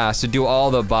Delirium last, to do all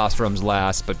the boss rooms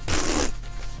last, but pfft,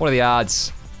 what are the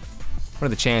odds? What are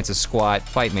the chances, Squat?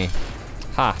 Fight me.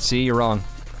 Ha, see, you're wrong.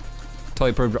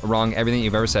 Totally proved wrong everything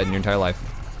you've ever said in your entire life.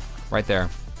 Right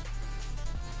there.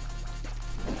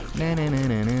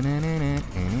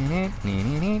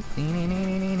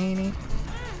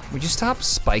 Would you stop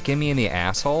spiking me in the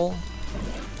asshole?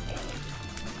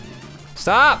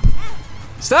 Stop!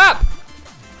 Stop!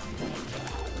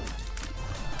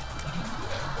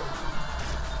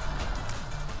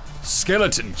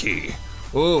 Skeleton key.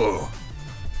 Ooh.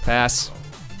 Pass.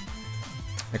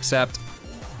 Accept.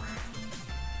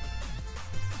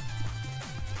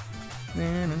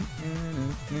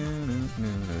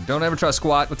 Don't ever trust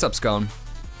Squat. What's up, Scone?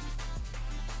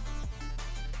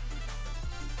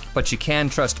 But you can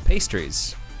trust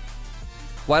pastries.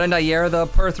 Why didn't I Yera the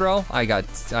per throw? I got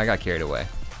carried away.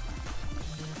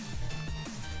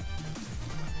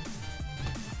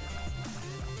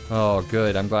 Oh,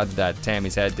 good. I'm glad that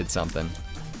Tammy's head did something.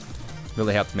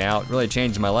 Really helped me out. Really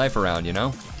changed my life around, you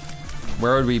know?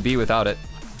 Where would we be without it?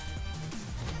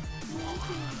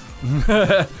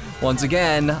 Once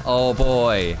again, oh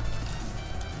boy.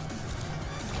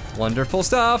 Wonderful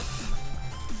stuff.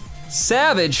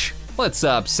 Savage. What's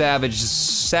up, Savage?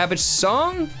 Savage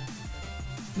Song?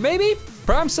 Maybe?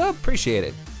 Prime sub? Appreciate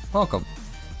it. Welcome.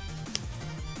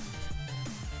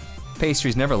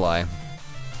 Pastries never lie.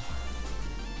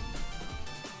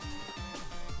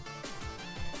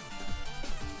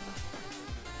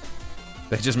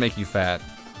 They just make you fat.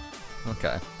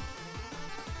 Okay.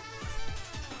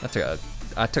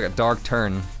 I took a dark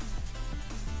turn.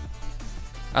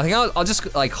 I think I'll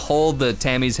just like hold the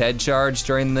Tammy's head charge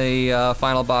during the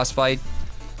final boss fight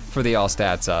for the all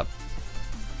stats up.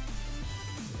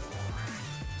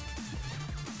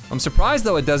 I'm surprised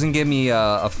though it doesn't give me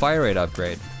a fire rate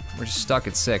upgrade. We're just stuck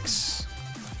at 6.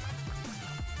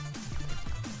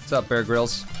 What's up, Bear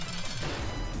Grylls?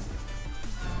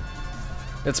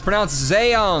 It's pronounced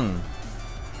Zayong.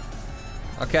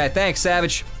 Okay, thanks,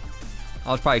 Savage.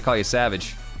 I'll probably call you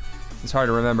Savage. It's hard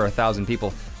to remember 1,000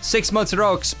 people. 6 months in a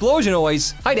row, explosion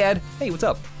noise. Hi, Dad. Hey, what's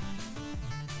up?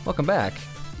 Welcome back.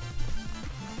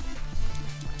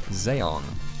 Zayong.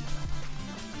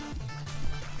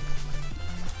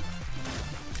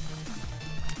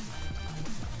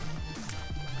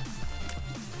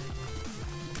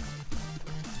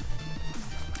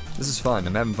 This is fun.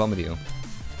 I'm having fun with you.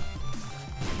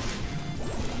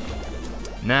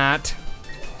 Not.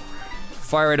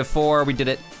 Fire rate of 4, we did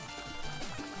it.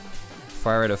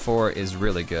 Fire rate of 4 is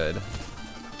really good.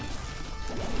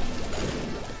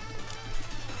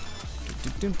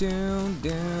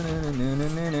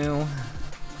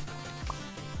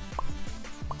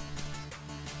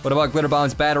 What about Glitter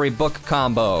Bomb's battery book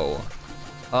combo?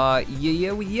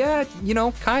 Yeah, you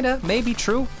know, kinda, maybe,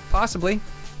 true, possibly.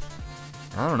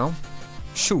 I don't know.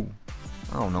 Shoo.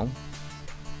 I don't know.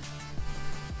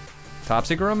 Top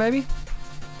secret room, maybe?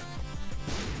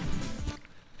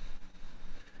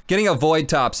 Getting a void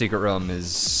top secret room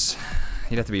is...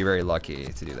 You'd have to be very lucky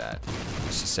to do that.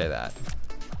 Let's just say that.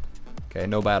 Okay,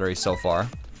 no batteries so far.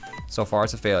 So far,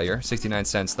 it's a failure. 69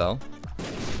 cents, though.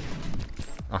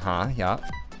 Uh-huh, yeah.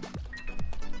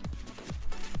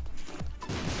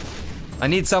 I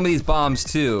need some of these bombs,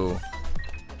 too.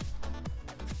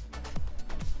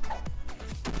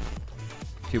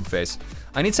 Cube face.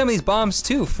 I need some of these bombs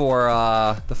too for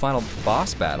the final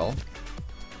boss battle.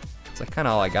 It's like kind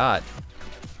of all I got.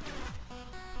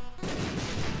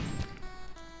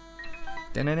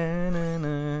 I'm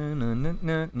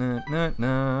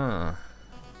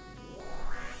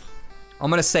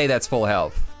gonna say that's full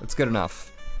health. That's good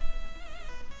enough.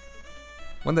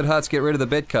 When did Huts get rid of the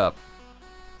bit cup?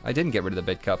 I didn't get rid of the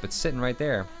bit cup. It's sitting right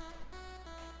there.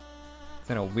 It's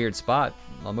in a weird spot.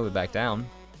 I'll move it back down.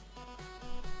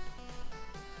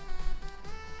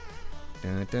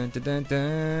 Dun, dun, dun, dun,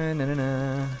 dun, dun, dun,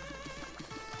 dun.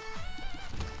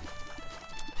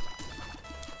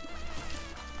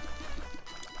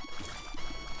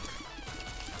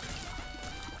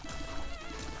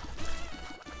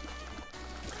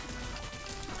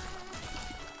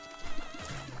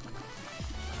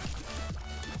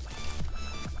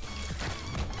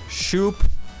 Shoop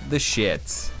the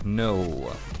shit.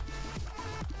 No.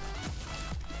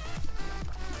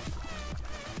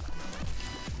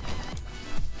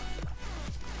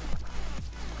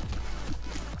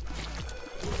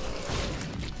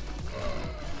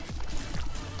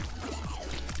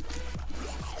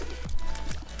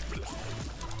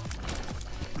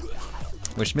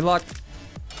 Wish me luck.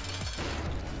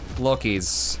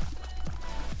 Loki's.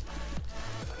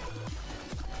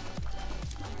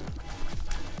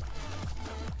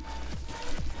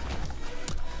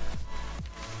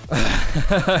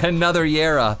 Another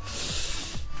Yera.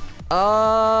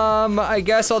 I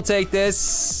guess I'll take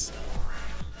this.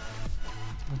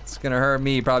 It's gonna hurt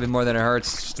me probably more than it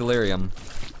hurts Delirium.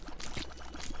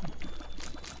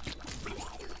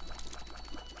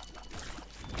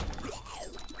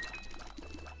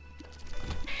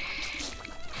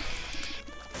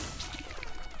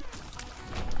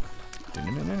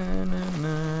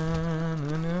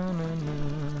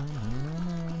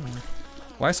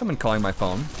 Why is someone calling my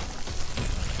phone?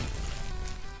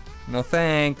 No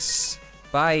thanks.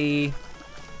 Bye.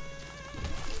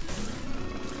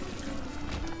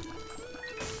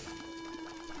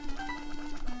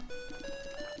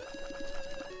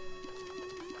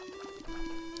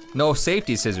 No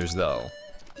safety scissors though.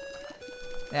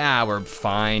 Ah, we're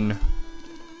fine.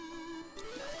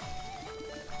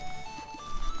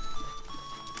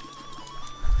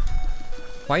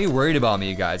 Why are you worried about me,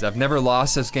 you guys? I've never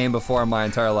lost this game before in my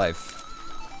entire life.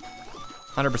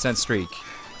 100% streak.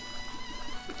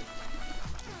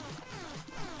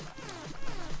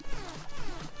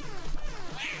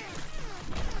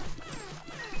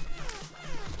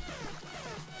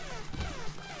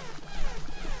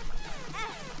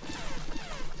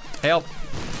 Help.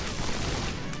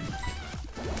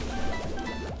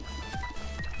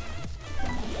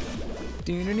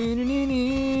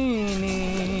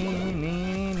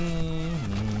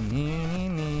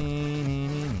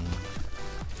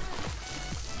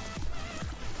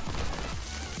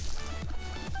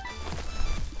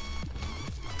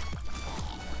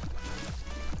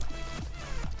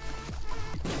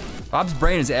 Bob's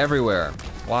brain is everywhere.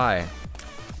 Why?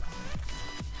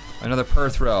 Another per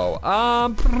throw.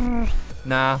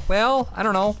 Nah. Well, I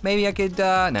don't know. Maybe I could,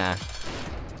 nah.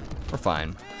 We're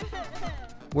fine.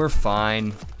 We're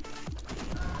fine.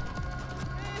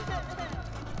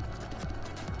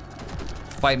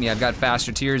 Fight me, I've got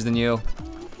faster tears than you.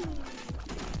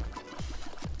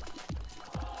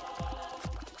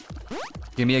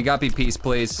 Give me a guppy piece,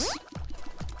 please.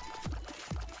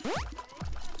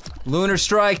 Lunar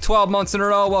Strike, 12 months in a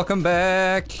row, welcome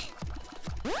back.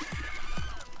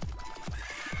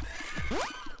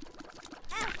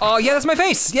 Oh yeah, that's my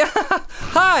face, yeah.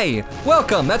 Hi,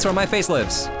 welcome, that's where my face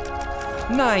lives.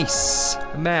 Nice,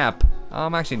 map.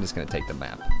 I'm actually just gonna take the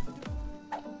map.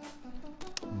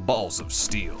 Balls of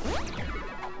steel.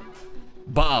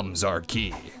 Bombs are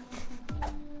key.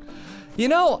 You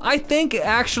know, I think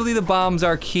actually the bombs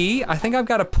are key. I think I've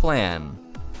got a plan.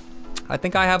 I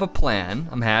think I have a plan.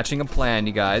 I'm hatching a plan,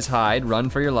 you guys. Hide, run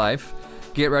for your life.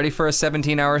 Get ready for a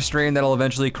 17-hour stream that'll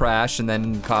eventually crash and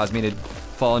then cause me to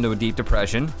fall into a deep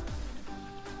depression.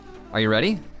 Are you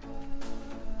ready?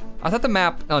 I thought the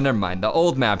map, oh, never mind. The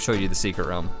old map showed you the secret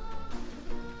room.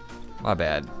 My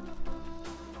bad.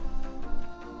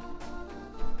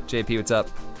 JP, what's up?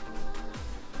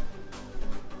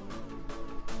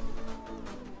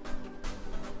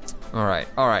 All right.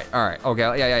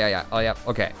 Okay, yeah. Oh, yep,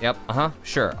 okay, yep,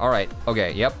 sure, all right,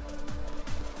 okay, yep.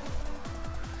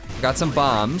 Got some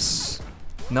bombs.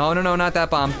 No, not that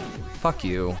bomb. Fuck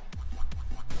you.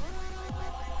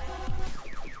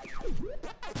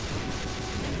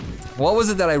 What was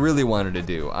it that I really wanted to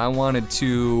do? I wanted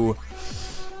to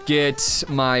get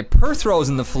my per throws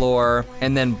in the floor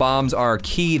and then bombs are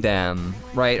key them,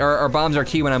 right? Or bombs are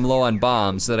key when I'm low on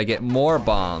bombs so that I get more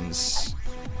bombs.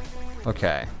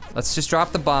 Okay. Let's just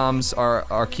drop the bombs,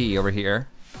 our key over here.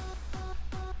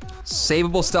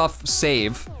 Saveable stuff,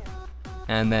 save.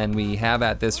 And then we have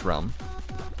at this room.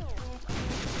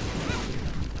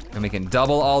 And we can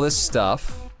double all this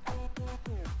stuff.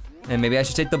 And maybe I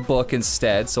should take the book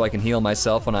instead so I can heal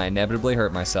myself when I inevitably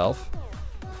hurt myself.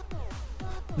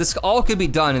 This all could be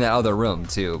done in that other room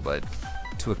too, but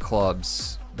to a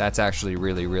clubs, that's actually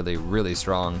really, really, really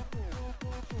strong.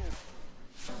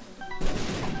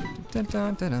 Dun,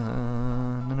 dun, dun,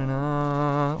 dun, dun, dun,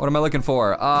 dun. What am I looking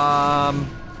for?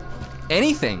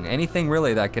 Anything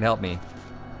really that could help me.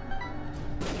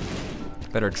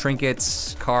 Better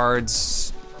trinkets,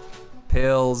 cards,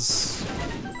 pills,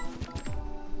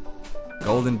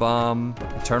 golden bomb,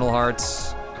 eternal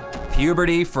hearts,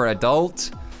 puberty for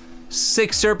adult,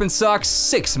 6 serpent socks,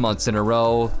 6 months in a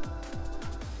row.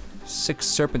 6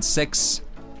 Serpent 6.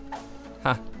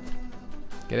 Ha.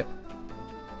 Get it?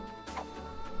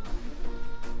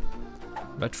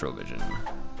 Retrovision.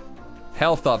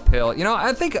 Health uphill. You know,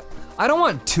 I think I don't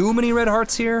want too many red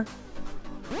hearts here.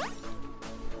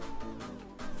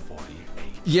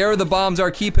 Yeah, the bombs are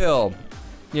keep hill.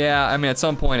 Yeah, I mean, at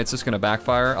some point it's just gonna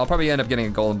backfire. I'll probably end up getting a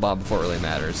golden bomb before it really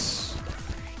matters.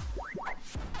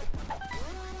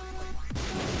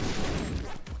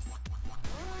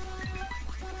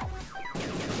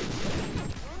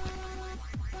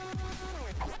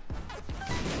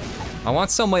 I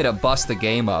want some way to bust the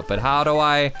game up, but how do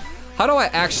I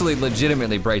actually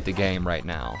legitimately break the game right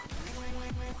now?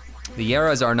 The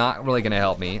Yaras are not really gonna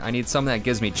help me. I need something that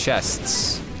gives me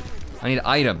chests. I need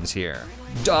items here.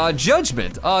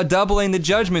 Judgment, doubling the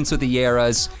judgments with the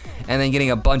Yaras and then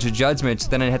getting a bunch of judgments,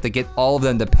 then I have to get all of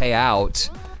them to pay out.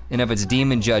 And if it's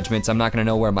demon judgments, I'm not gonna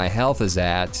know where my health is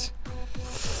at.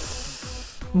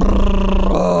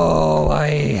 Oh,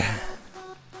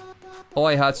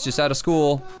 Oi, Hut's just out of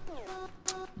school.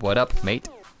 What up, mate?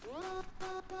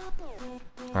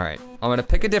 All right, I'm gonna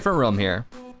pick a different room here.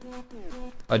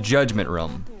 A judgment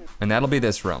room, and that'll be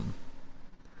this room.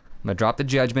 I'm gonna drop the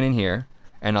judgment in here,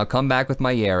 and I'll come back with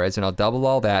my Yaras, and I'll double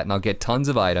all that, and I'll get tons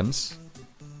of items.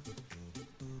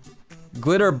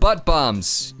 Glitter butt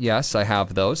bombs. Yes, I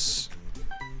have those.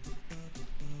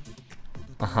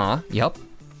 Uh-huh, yep.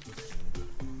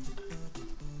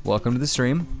 Welcome to the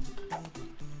stream.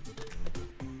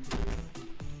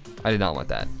 I did not want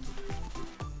that.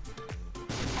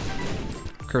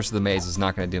 Curse of the Maze is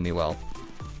not gonna do me well.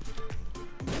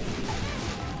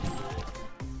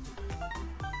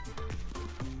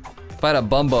 If I had a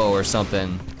Bumbo or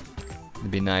something,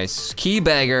 it'd be nice.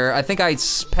 Keybagger, I think I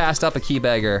passed up a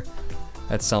Keybagger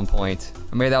at some point.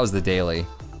 Or maybe that was the daily.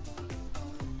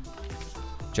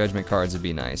 Judgment cards would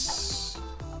be nice.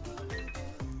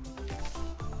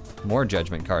 More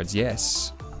judgment cards,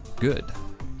 yes. Good.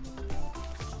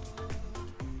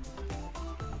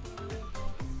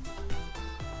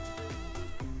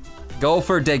 Go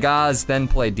for Degas, then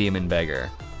play Demon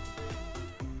Beggar.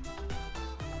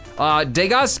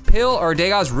 Degas Pill or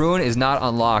Degas Ruin is not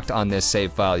unlocked on this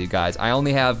save file, you guys. I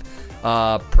only have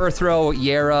Perthro,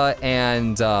 Yara,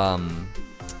 and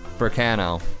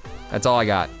Burkano. That's all I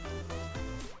got.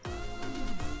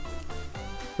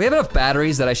 We have enough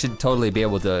batteries that I should totally be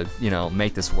able to, you know,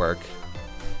 make this work.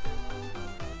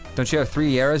 Don't you have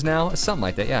 3 Yaras now? Something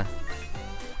like that, yeah.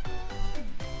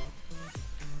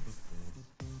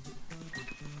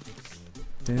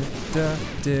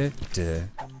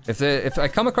 If I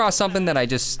come across something that I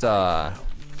just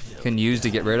can use to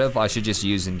get rid of, I should just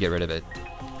use and get rid of it.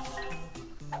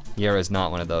 Yara's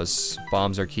not one of those.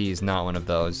 Bombs or keys, not one of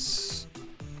those.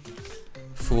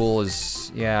 Fool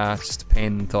is, yeah, it's just a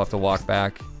pain until I have to walk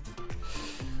back.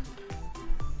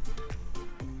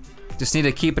 Just need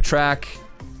to keep a track,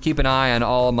 keep an eye on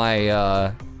all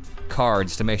my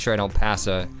cards to make sure I don't pass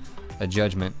a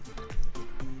judgment.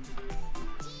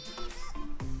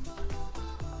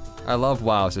 I love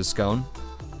WoW, says Scone.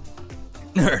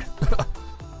 Nerd.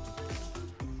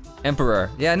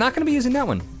 Emperor. Yeah, not gonna be using that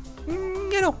one.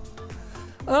 You know.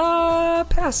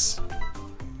 Pass.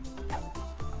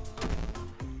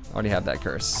 Already have that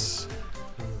curse.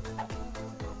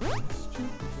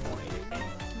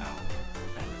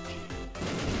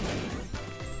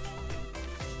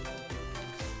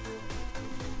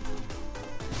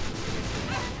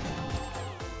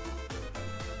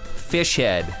 Fish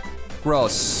head.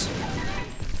 Gross.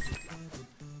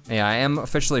 Yeah, I am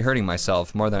officially hurting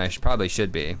myself more than I probably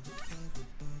should be.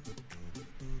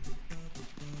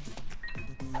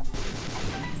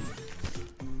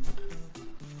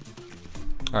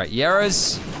 All right,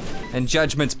 Yaras and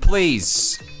judgments,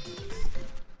 please.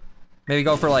 Maybe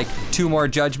go for like 2 more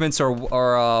judgments or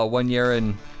 1 Yara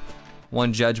and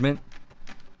 1 judgment.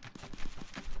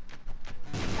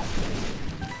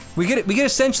 We could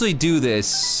essentially do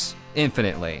this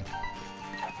infinitely.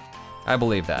 I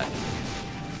believe that.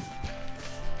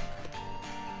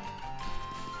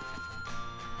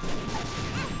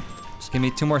 Just give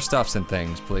me 2 more stuffs and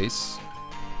things, please.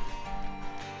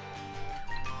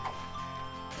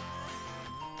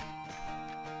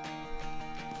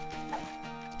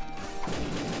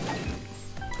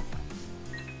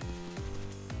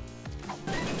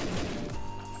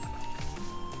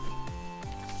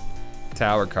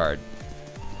 Tower card.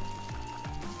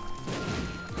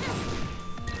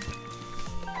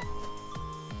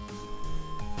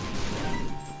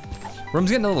 Room's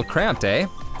getting a little cramped, eh?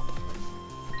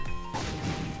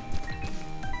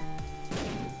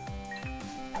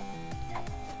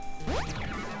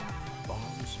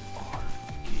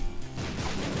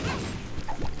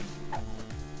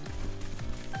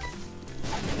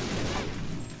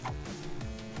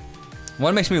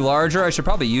 One makes me larger. I should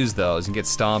probably use those and get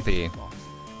Stompy.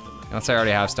 Unless I already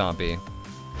have Stompy.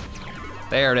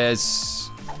 There it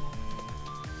is.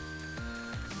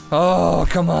 Oh,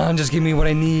 come on, just give me what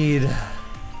I need.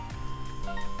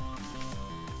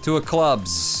 2 of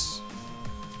clubs.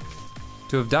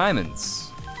 2 of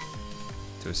diamonds.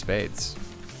 2 of spades.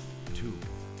 2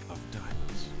 of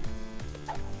diamonds.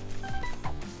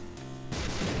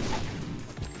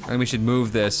 And we should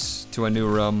move this to a new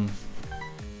room.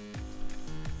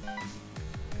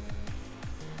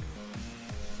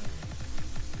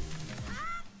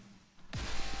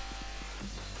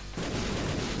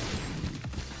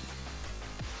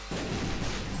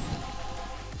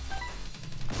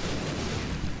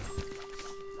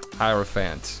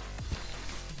 Hierophant.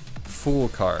 Fool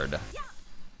card.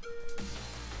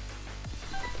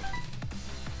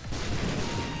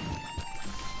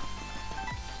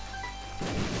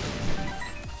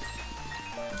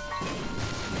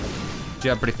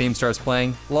 Jeopardy theme starts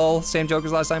playing. Lol, same joke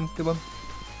as last time. Good one.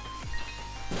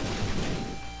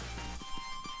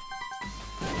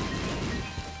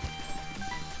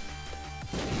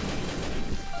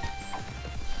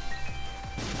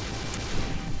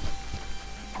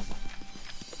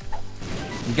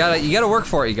 You gotta work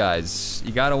for it, you guys.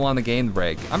 You gotta want the game to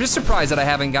break. I'm just surprised that I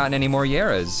haven't gotten any more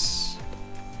Yeras.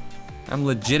 I'm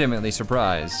legitimately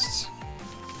surprised.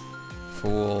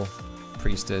 Fool,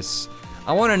 priestess.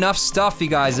 I want enough stuff, you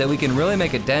guys, that we can really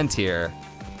make a dent here.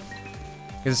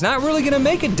 Because it's not really gonna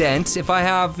make a dent if I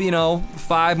have, you know,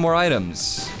 5 more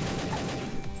items.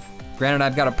 Granted,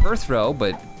 I've got a per throw,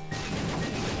 but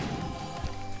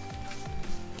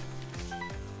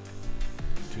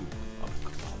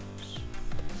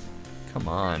come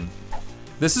on.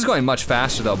 This is going much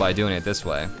faster though by doing it this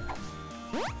way.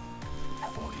 48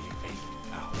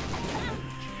 hours.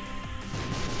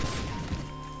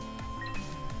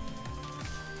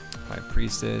 High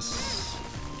priestess.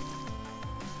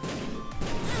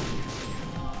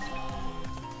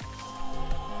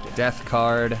 Death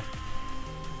card.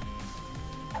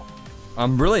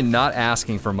 I'm really not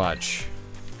asking for much.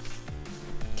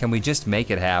 Can we just make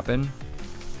it happen?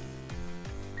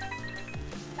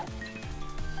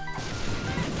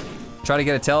 Try to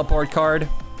get a teleport card?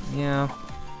 Yeah.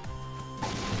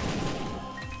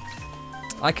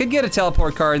 I could get a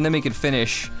teleport card and then we could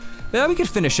finish. Yeah, we could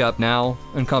finish up now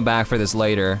and come back for this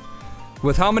later.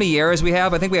 With how many eras we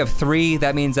have? I think we have 3.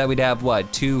 That means that we'd have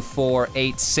what? 2, 4,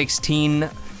 8, 16.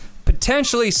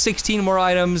 Potentially 16 more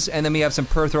items, and then we have some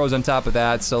per throws on top of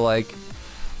that, so like,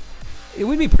 it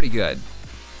would be pretty good.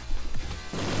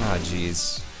 Ah,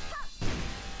 jeez.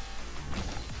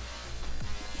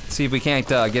 See if we can't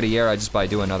get a Yera just by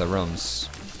doing other rooms.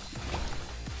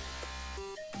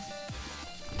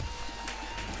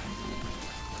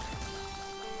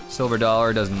 Silver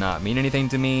dollar does not mean anything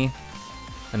to me.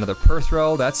 Another per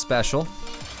throw, that's special.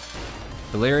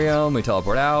 Delirium, we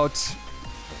teleport out.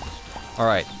 All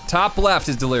right, top left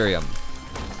is Delirium.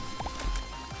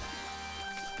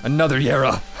 Another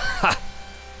Yera. I'm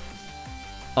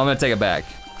gonna take it back.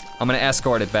 I'm gonna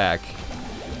escort it back.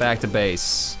 Back to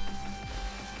base.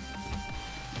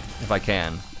 If I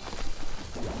can.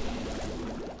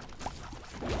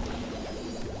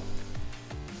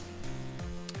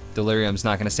 Delirium's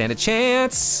not gonna stand a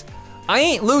chance. I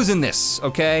ain't losing this,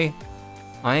 okay?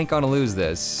 I ain't gonna lose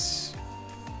this.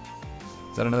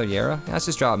 Is that another Yera? Yeah, let's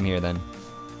just drop him here then.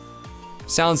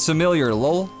 Sounds familiar,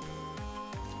 lol.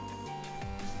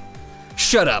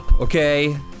 Shut up,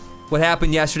 okay? What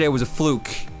happened yesterday was a fluke.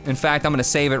 In fact, I'm gonna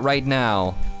save it right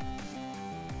now.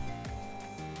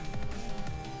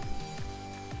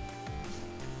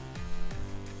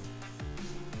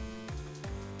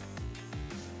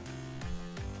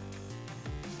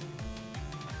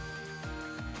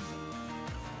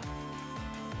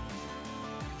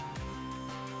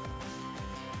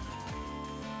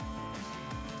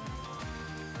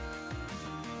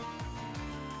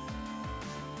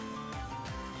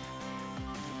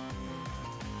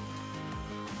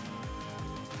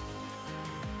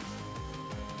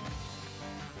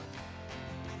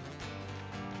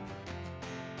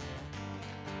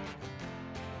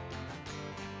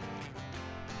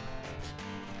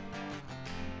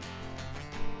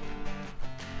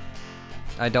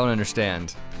 I don't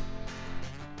understand.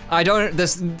 I don't,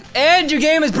 and your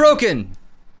game is broken!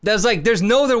 That's like, there's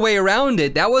no other way around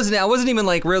it. I wasn't even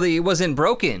like really, it wasn't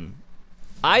broken.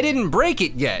 I didn't break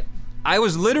it yet. I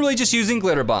was literally just using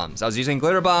glitter bombs. I was using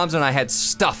glitter bombs and I had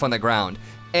stuff on the ground.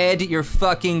 Ed, your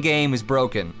fucking game is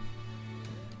broken.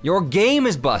 Your game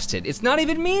is busted. It's not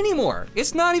even me anymore.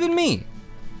 It's not even me.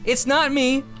 It's not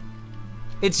me.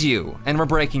 It's you, and we're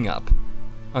breaking up.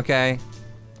 Okay?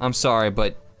 I'm sorry,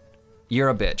 but You're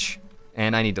a bitch,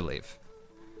 and I need to leave.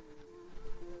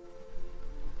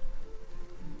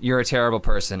 You're a terrible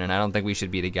person, and I don't think we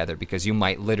should be together because you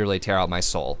might literally tear out my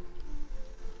soul.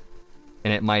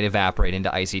 And it might evaporate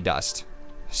into icy dust.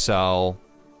 So,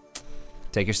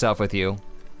 take your stuff with you,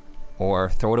 or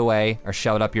throw it away, or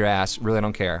shove it up your ass. Really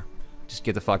don't care. Just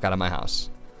get the fuck out of my house.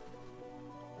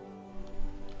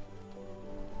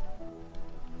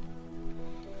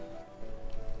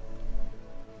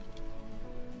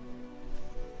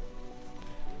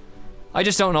 I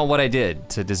just don't know what I did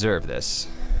to deserve this.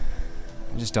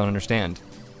 I just don't understand.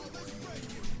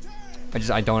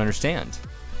 I don't understand.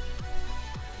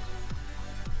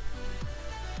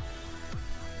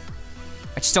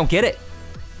 I just don't get it.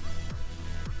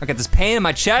 I got this pain in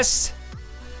my chest.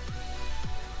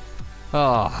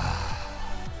 Oh.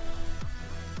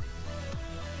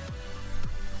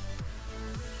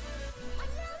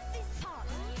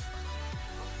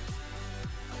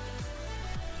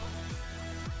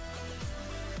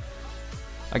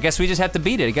 I guess we just have to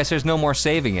beat it. I guess there's no more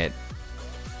saving it.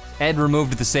 Ed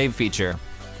removed the save feature.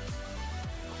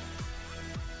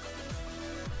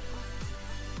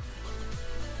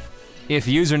 If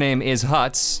username is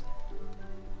Huts,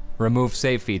 remove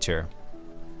save feature.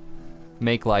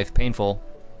 Make life painful.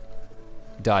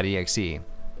 .exe.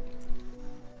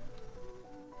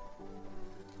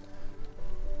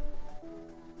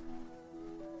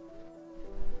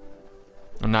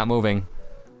 I'm not moving.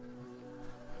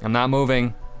 I'm not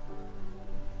moving.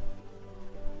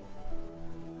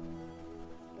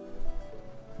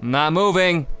 I'm not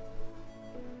moving.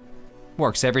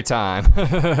 Works every time.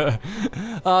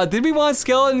 Did we want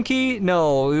Skeleton Key?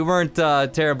 No, we weren't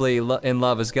terribly in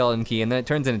love with Skeleton Key, and then it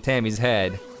turns into Tammy's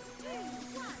head.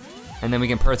 And then we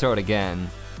can throw it again.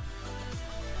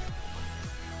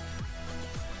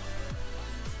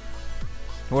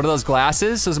 What are those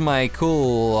glasses? Those are my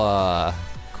cool,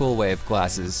 cool wave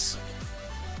glasses.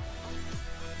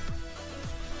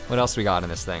 What else we got in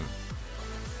this thing?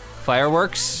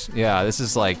 Fireworks? Yeah, this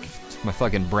is like my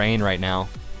fucking brain right now.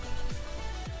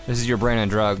 This is your brain on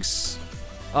drugs.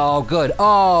 Oh, good.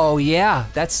 Oh, yeah,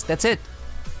 that's it.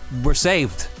 We're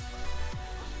saved.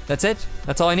 That's it.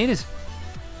 That's all I needed.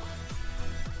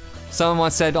 Someone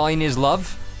once said all you need is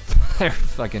love.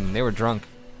 They were drunk.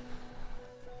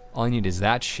 All you need is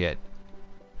that shit.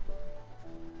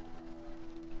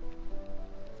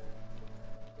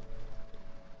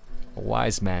 A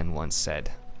wise man once said.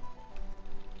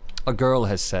 A girl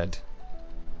has said.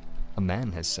 A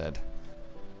man has said.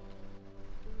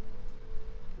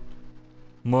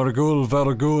 Morgul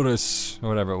Verguris, or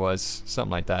whatever it was.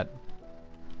 Something like that.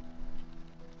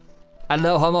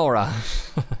 Aloha Mora.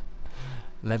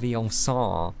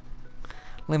 Leviosa.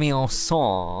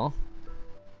 Leviosa.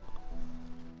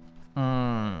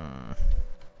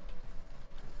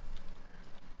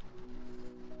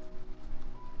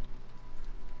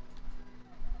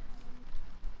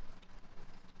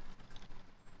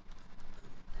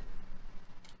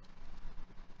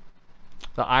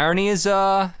 The irony is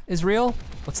real?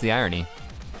 What's the irony?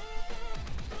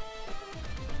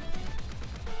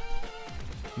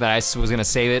 That I was gonna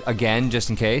save it again, just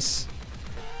in case?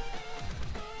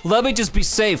 Let me just be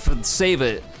safe and save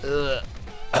it.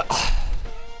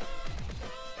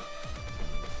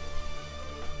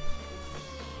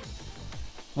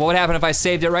 What would happen if I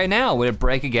saved it right now? Would it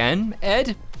break again,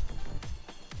 Ed?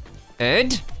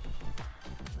 Ed?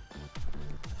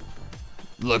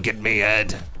 Look at me,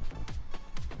 Ed.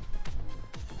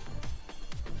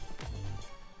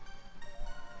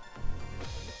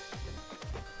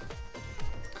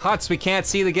 Huts, we can't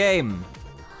see the game.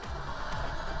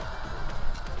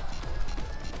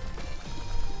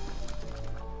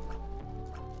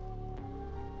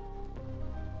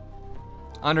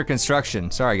 Under construction,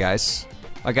 sorry guys.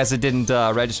 I guess it didn't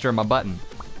register my button.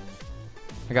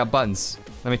 I got buttons.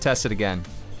 Let me test it again.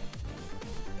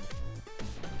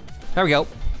 There we go.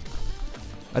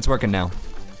 That's working now.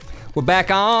 We're back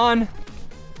on.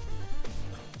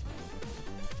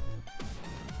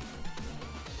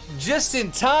 Just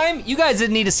in time? You guys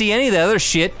didn't need to see any of the other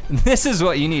shit. This is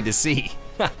what you need to see.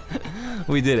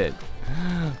 We did it.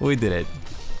 We did it.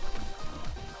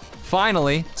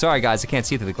 Finally. Sorry guys, I can't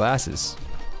see through the glasses.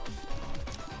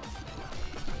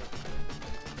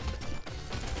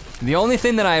 The only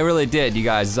thing that I really did, you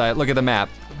guys, is I look at the map.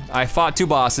 I fought 2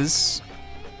 bosses,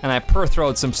 and I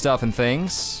throwed some stuff and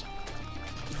things.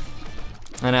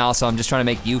 And also, I'm just trying to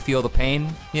make you feel the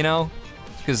pain, you know?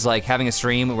 Because like having a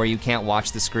stream where you can't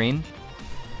watch the screen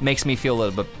makes me feel a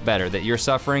little bit better that you're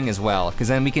suffering as well. Because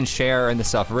then we can share in the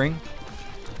suffering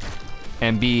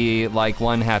and be like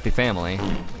one happy family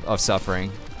of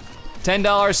suffering.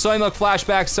 $10 soy milk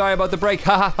flashback. Sorry about the break.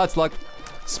 Haha, that's luck.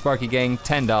 Sparky Gang,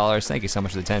 $10. Thank you so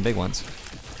much for the 10 big ones.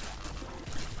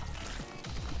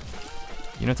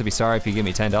 You don't have to be sorry if you give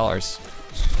me $10.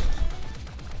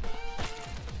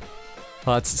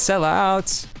 Let's sell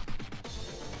out.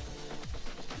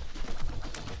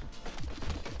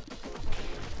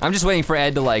 I'm just waiting for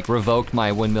Ed to like revoke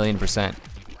my 1,000,000%.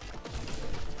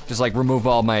 Just like remove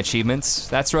all my achievements.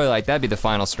 That's really like, that'd be the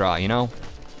final straw, you know?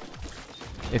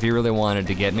 If he really wanted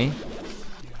to get me.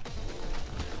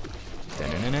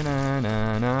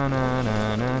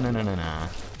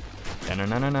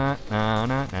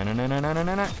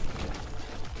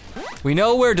 We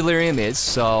know where Delirium is,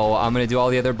 so I'm gonna do all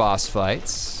the other boss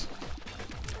fights.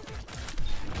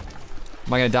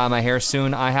 Am I gonna dye my hair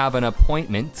soon? I have an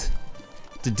appointment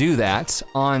to do that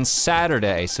on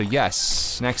Saturday, so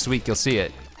yes, next week you'll see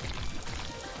it.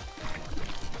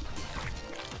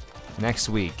 Next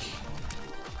week.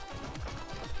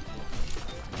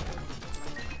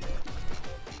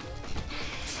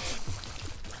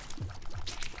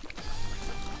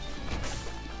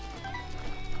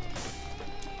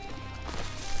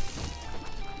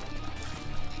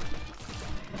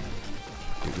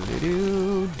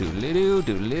 Doodle-doo, doodle-doo,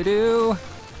 doodle-doo.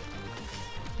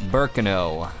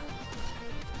 Birkenau.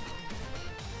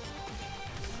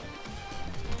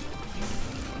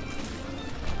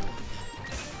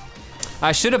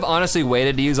 I should have honestly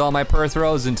waited to use all my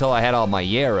Perthros until I had all my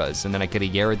Yeras, and then I could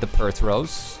have Yera'd the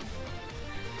Perthros.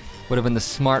 Would have been the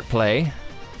smart play.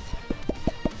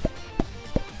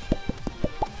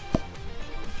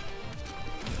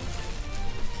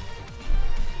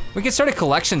 We could start a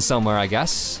collection somewhere, I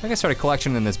guess. I could start a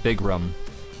collection in this big room.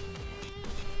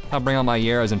 I'll bring all my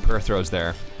Yeras and Perthros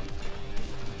there.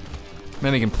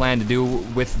 Then we can plan to do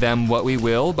with them what we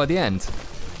will by the end.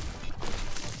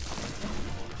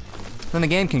 Then the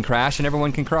game can crash and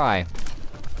everyone can cry.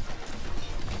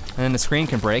 And then the screen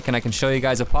can break and I can show you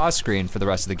guys a pause screen for the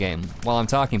rest of the game while I'm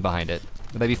talking behind it.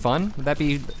 Would that be fun? Would that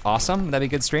be awesome? Would that be a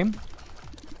good stream?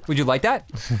 Would you like that?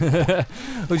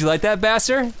 Would you like that,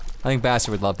 Basser? I think Basser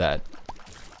would love that.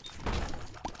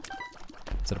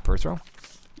 Is that a Perthro?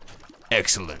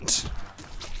 Excellent.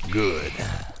 Good.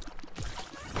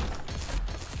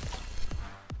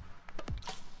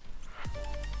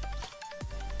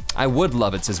 I would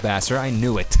love it, says Basser. I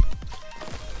knew it.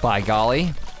 By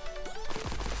golly.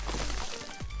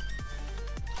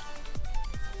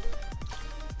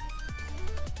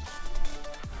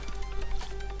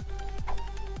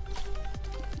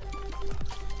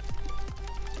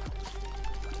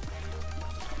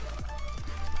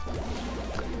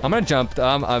 I'm gonna jump,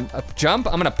 I'm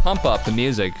gonna pump up the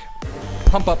music.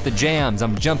 Pump up the jams,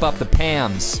 I'm jump up the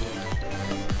Pams.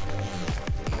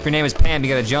 If your name is Pam, you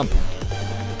gotta jump.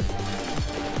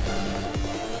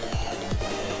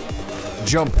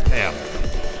 Jump, Pam.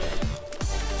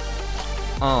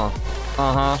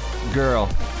 Girl,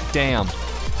 damn.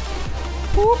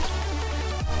 Whoop.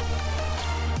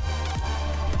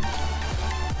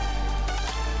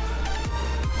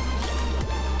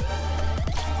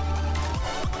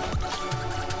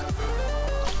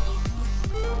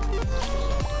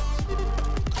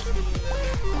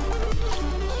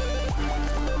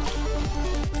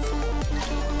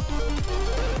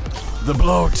 The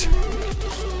bloat.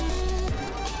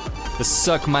 The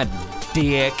suck my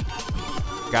dick.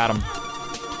 Got him.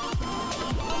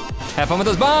 Have fun with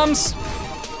those bombs,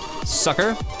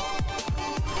 sucker.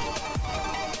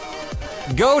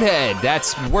 Goat head,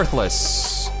 that's worthless.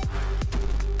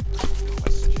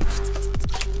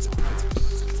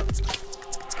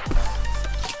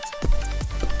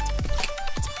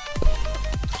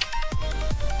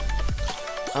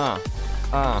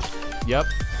 Yep,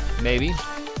 maybe.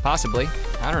 Possibly.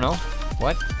 I don't know.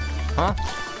 What? Huh?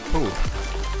 Who?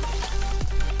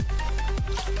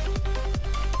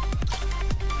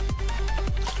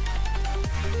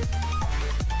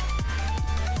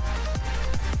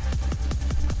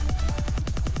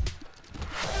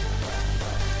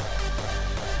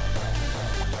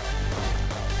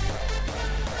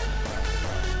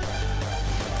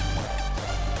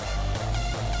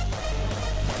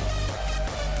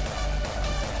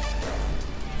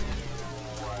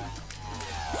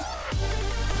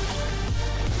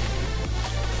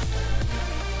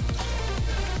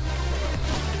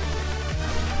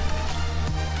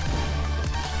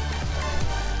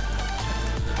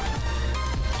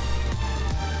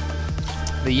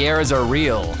 The Yeras are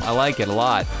real. I like it a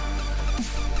lot.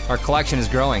 Our collection is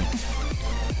growing.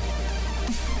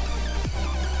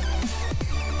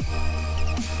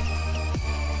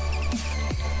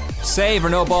 Save or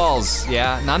no balls.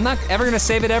 Yeah, and I'm not ever gonna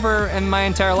save it ever in my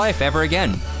entire life, ever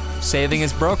again. Saving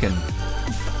is broken.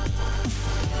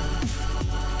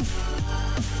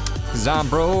 'Cause I'm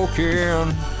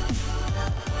broken.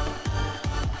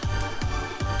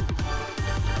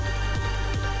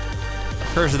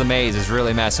 Curse of the Maze is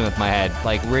really messing with my head,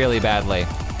 like really badly.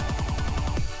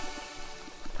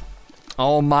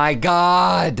 Oh my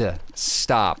God!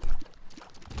 Stop.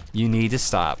 You need to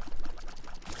stop.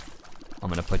 I'm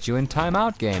gonna put you in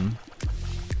timeout, game.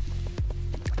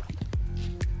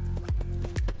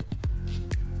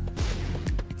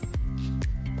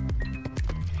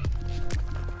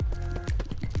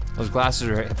 Those glasses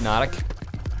are hypnotic.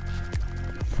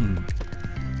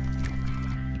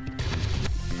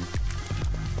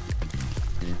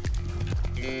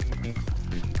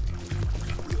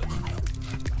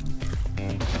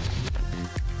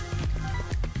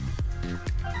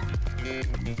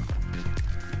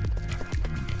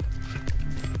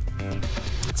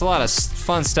 It's a lot of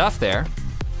fun stuff there.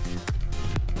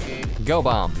 Go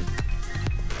bomb.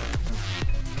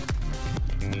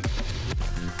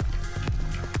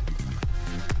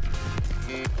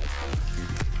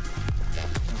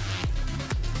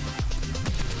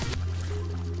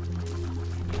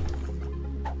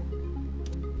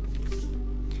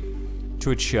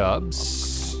 To a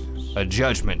Chubbs, a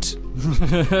judgment.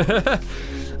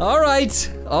 All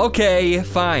right, okay,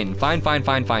 fine.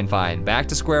 Back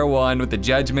to square one with the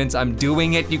judgments. I'm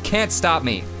doing it, you can't stop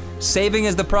me. Saving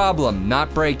is the problem,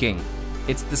 not breaking.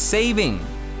 It's the saving.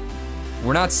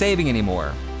 We're not saving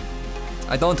anymore.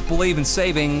 I don't believe in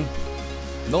saving.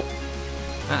 Nope,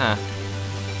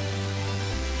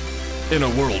 In a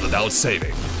world without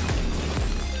saving,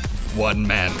 one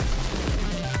man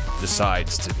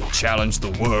decides to challenge the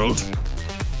world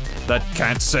that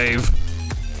can't save.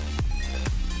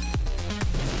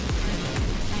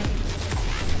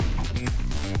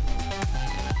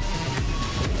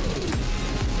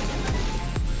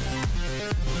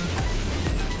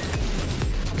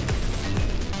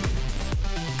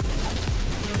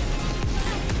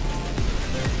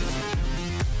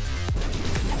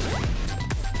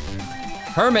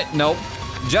 Hermit, nope.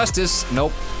 Justice,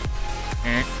 nope.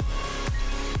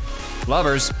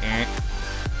 Lovers,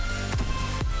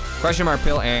 Question mark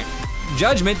pill,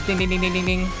 Judgment, ding ding ding ding ding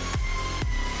ding.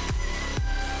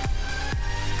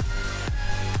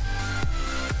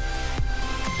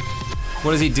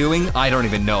 What is he doing? I don't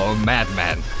even know,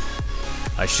 madman.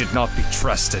 I should not be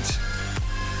trusted.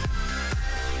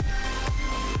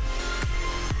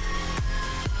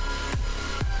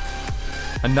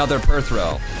 Another Perth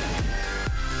row.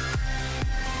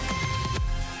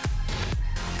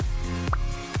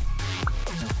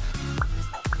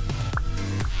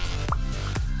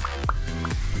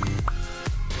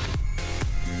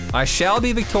 I shall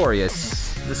be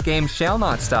victorious. This game shall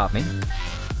not stop me.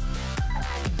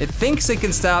 It thinks it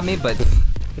can stop me, but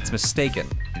it's mistaken.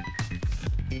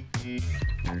 The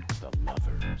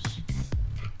lovers.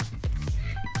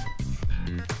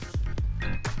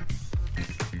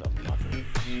 The lovers.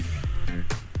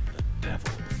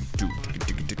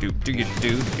 The devil.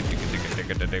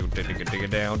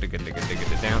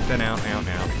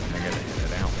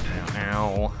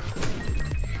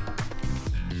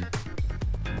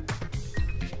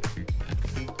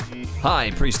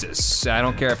 Hi, priestess. I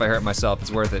don't care if I hurt myself,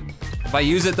 it's worth it. If I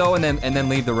use it though and then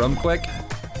leave the room quick,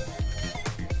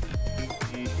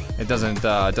 it doesn't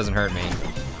hurt me.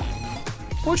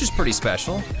 Which is pretty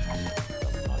special.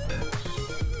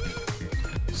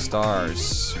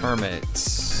 Stars, hermit,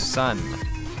 sun.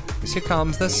 Here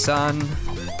comes the sun.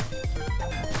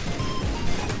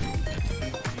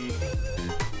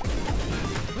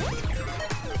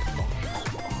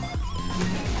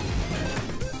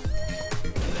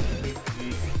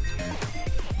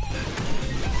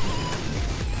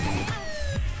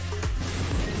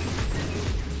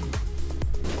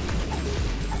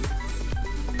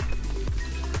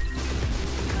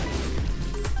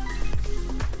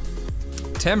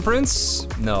 Temperance?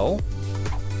 No.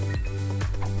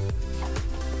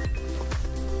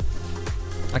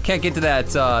 I can't get to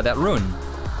that rune.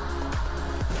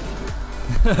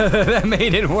 That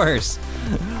made it worse.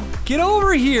 Get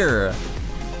over here.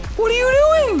 What are you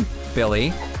doing?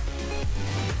 Billy.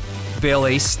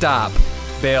 Billy, stop.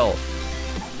 Bill.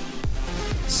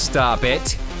 Stop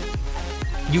it.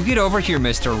 You get over here,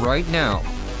 mister, right now.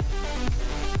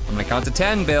 I'm gonna count to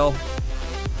 10, Bill.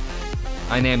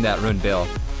 I named that rune Bill.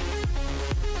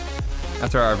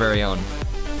 After our very own.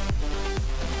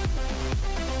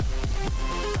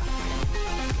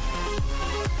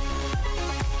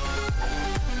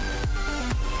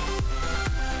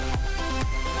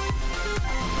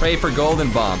 Pray for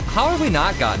golden bomb. How have we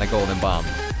not gotten a golden bomb?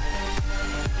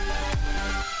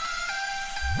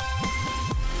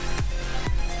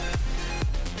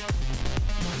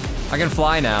 I can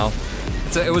fly now.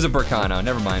 It was a Burkano,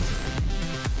 never mind.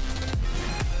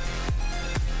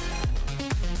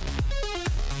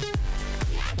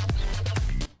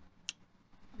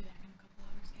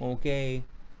 Okay,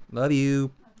 love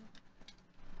you.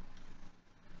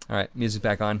 All right, music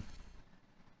back on.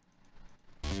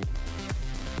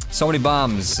 So many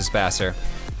bombs, says Basser.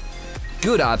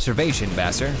 Good observation,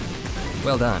 Basser.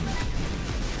 Well done.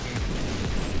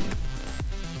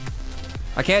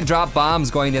 I can't drop bombs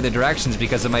going the other directions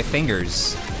because of my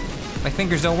fingers. My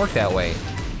fingers don't work that way.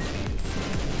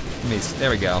 There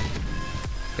we go.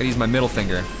 Gotta use my middle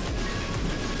finger.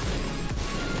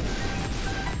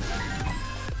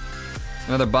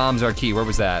 Another bombs are key, where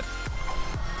was that?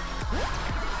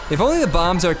 If only the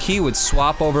bombs are key would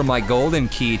swap over my golden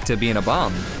key to being a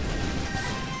bomb.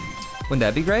 Wouldn't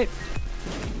that be great?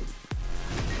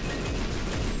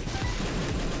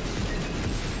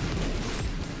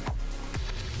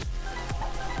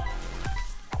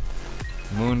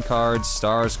 Moon card,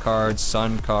 stars card,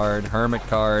 sun card, hermit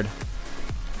card,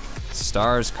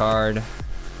 stars card,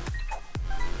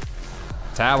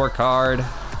 tower card,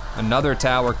 another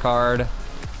tower card,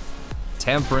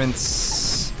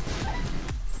 temperance,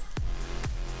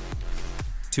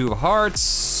 two of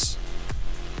hearts,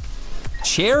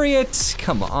 chariot,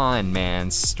 come on man,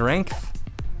 strength,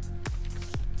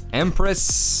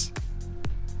 empress,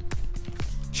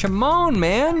 come on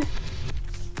man.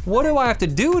 What do I have to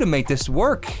do to make this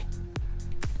work?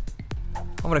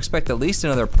 I would expect at least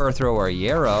another Perthro or a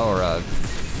Yarrow or a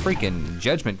freaking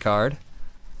Judgment card.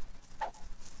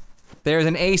 There's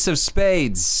an Ace of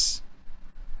Spades.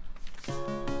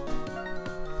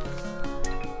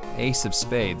 Ace of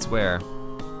Spades, where?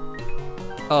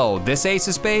 Oh, this Ace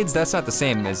of Spades? That's not the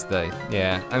same as the,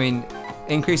 yeah. I mean,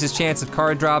 increases chance of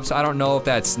card drops. I don't know if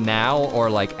that's now or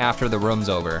like after the room's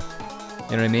over.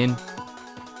 You know what I mean?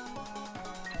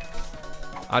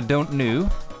 I don't know.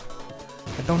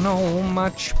 I don't know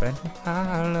much, but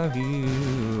I love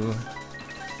you.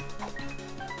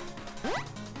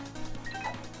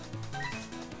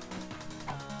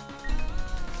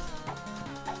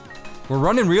 We're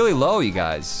running really low, you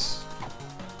guys.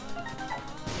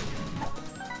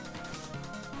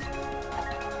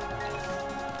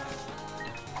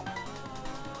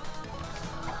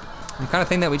 I'm kind of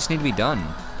thinking that we just need to be done.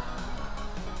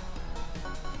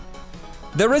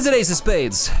 There is an Ace of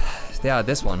Spades. Yeah,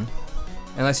 this one.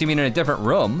 Unless you mean in a different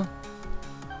room.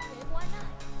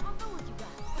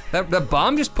 That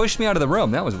bomb just pushed me out of the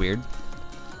room. That was weird.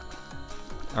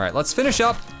 All right, let's finish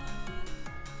up.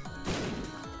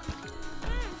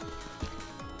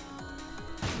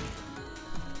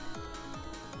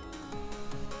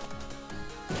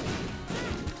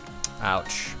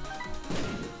 Ouch.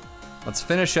 Let's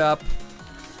finish up.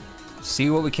 See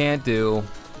what we can't do.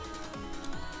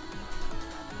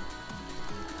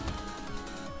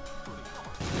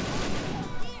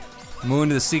 Moon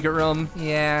to the secret room.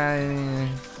 Yeah.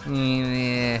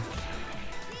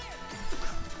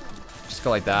 Just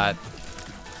go like that.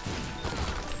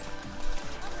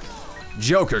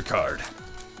 Joker card.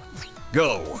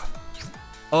 Go.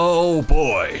 Oh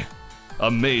boy.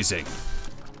 Amazing.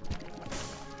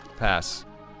 Pass.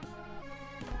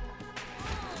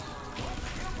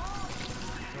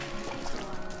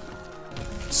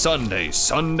 Sunday,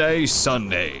 Sunday,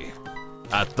 Sunday.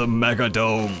 At the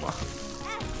Megadome.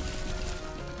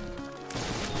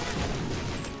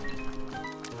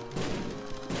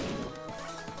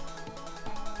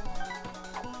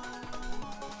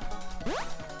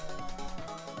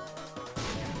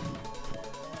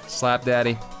 Slap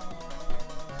daddy.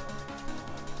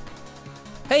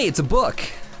 Hey, it's a book.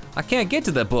 I can't get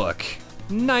to the book.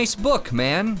 Nice book,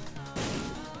 man.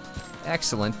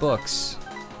 Excellent books.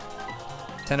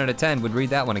 10 out of 10 would read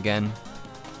that one again.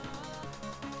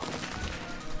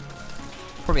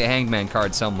 Probably a Hangman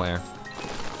card somewhere.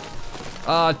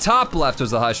 Top left was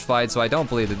the Hush fight, so I don't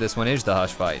believe that this one is the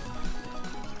Hush fight.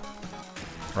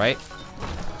 Right?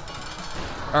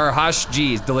 Or Hush,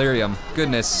 geez, Delirium.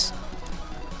 Goodness.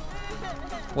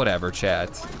 Whatever, chat.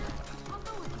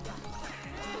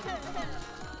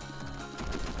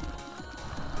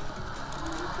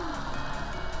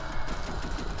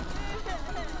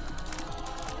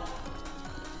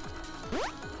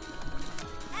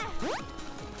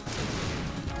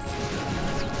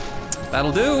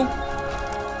 That'll do.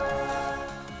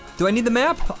 Do I need the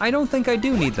map? I don't think I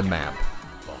do need the map.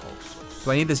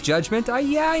 Do I need this judgment?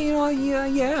 Yeah, you know,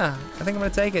 yeah. I think I'm gonna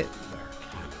take it.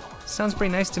 Sounds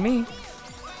pretty nice to me.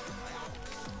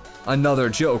 Another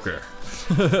Joker.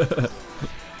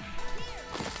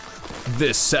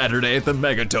 This Saturday at the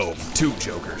Megadome, 2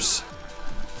 Jokers.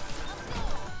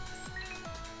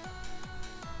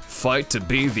 Fight to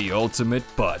be the ultimate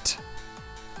butt.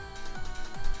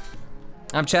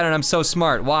 I'm chatting, I'm so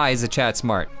smart. Why is the chat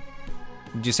smart?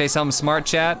 Did you say something smart,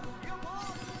 chat?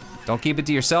 Don't keep it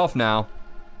to yourself now.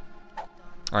 All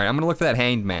right, I'm gonna look for that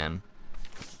hanged man.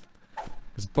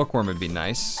 This bookworm would be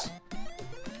nice.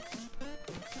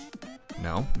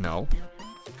 No, no.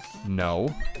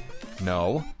 No.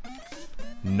 No.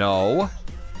 No.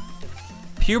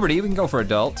 Puberty, we can go for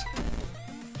adult.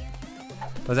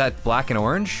 Was that black and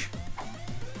orange?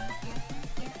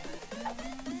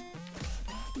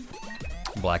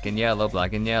 Black and yellow,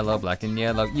 black and yellow, black and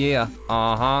yellow. Yeah,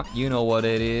 uh-huh, you know what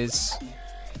it is.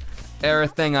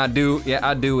 Everything I do, yeah,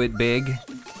 I do it big.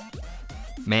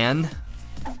 Man.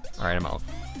 All right, I'm out.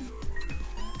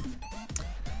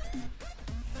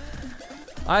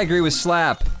 I agree with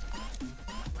Slap.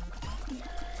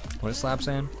 What is Slap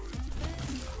saying?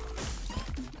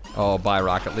 Oh, buy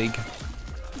Rocket League.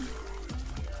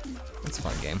 It's a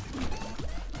fun game.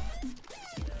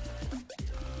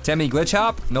 Temmie glitch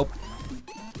hop? Nope.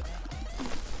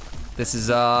 This is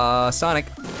Sonic.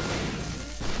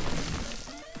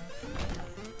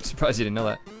 Surprised you didn't know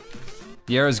that.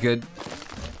 The arrow's good.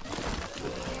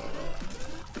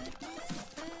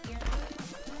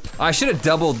 I should have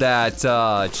doubled that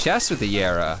chest with the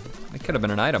Yara. It could have been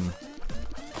an item.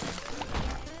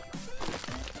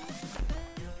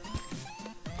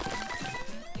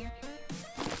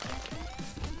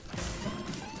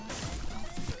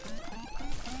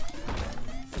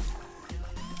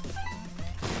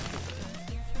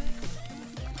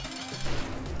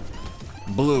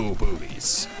 Blue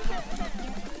boobies.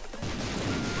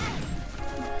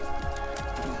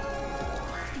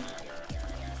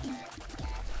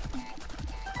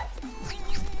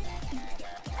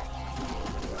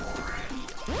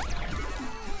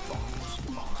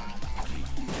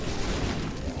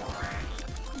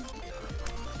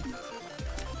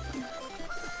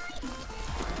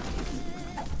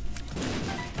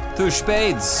 Two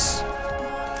spades.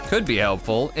 Could be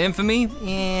helpful. Infamy?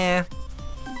 Yeah.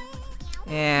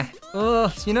 Yeah.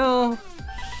 Ugh, you know.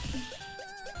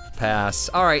 Pass.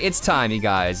 All right, it's time, you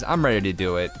guys. I'm ready to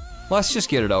do it. Let's just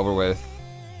get it over with.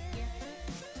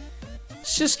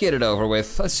 Let's just get it over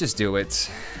with. Let's just do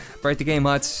it. Break the game,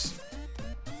 Huts.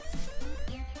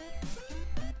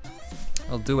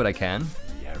 I'll do what I can.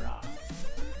 Yara.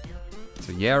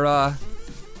 So Yara,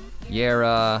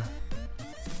 Yara,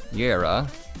 Yara.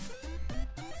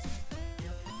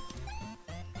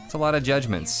 It's a lot of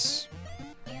judgments.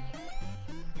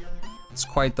 It's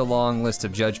quite the long list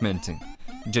of judgmentaries.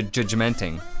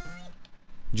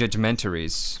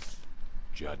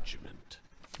 Judgment.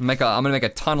 I'm gonna make a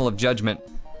tunnel of judgment.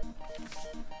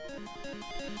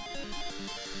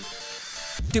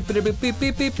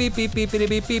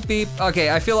 Okay,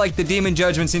 I feel like the demon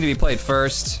judgments need to be played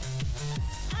first.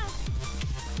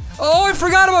 Oh, I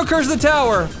forgot about Curse of the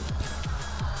Tower.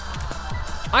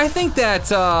 I think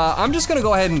that, I'm just gonna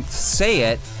go ahead and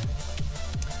say it.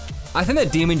 I think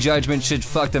that demon judgment should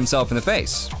fuck themselves in the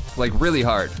face. Like really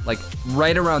hard. Like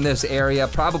right around this area,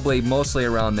 probably mostly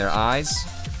around their eyes.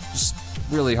 Just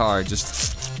really hard,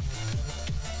 just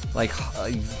like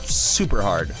super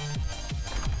hard.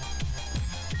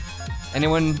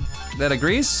 Anyone that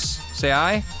agrees, say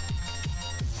aye.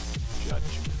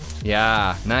 Judgment.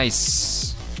 Yeah,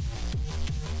 nice.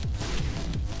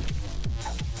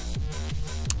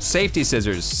 Safety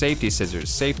scissors, safety scissors,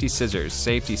 safety scissors,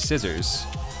 safety scissors.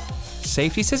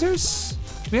 Safety scissors?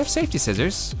 Do we have safety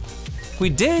scissors? We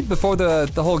did before the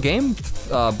whole game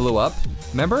blew up.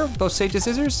 Remember those safety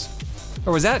scissors?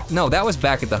 Or was that, no, that was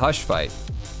back at the Hush fight.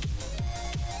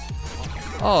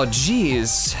 Oh,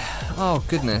 jeez. Oh,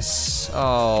 goodness.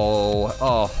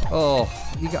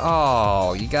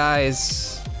 You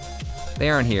guys. They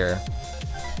aren't here.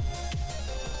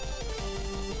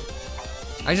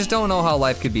 I just don't know how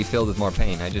life could be filled with more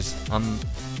pain. I'm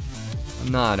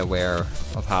not aware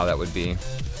of how that would be.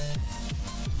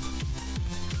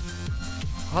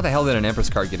 How the hell did an Empress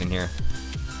card get in here?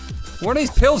 Where do these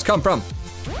pills come from?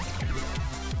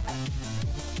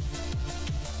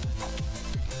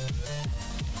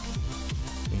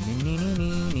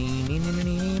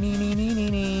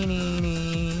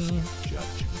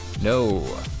 No.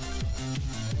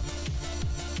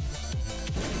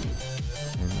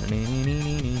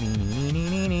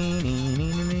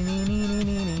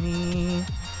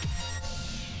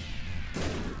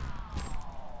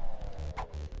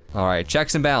 All right,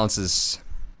 checks and balances.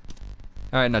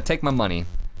 All right, now take my money.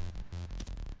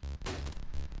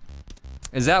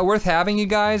 Is that worth having, you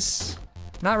guys?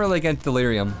 Not really against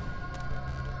Delirium.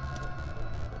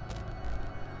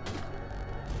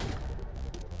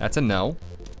 That's a no.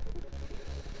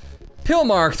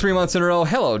 Pillmark, 3 months in a row.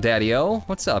 Hello, Daddy-O.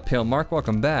 What's up, Pillmark?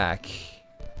 Welcome back.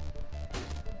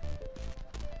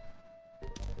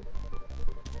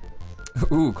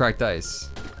 Ooh, cracked ice.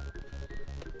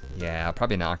 Yeah,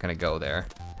 probably not gonna go there.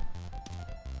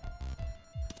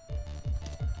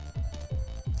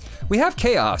 We have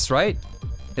chaos, right?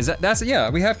 Yeah,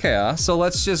 we have chaos. So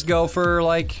let's just go for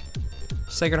like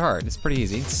Sacred Heart. It's pretty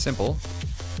easy, it's simple.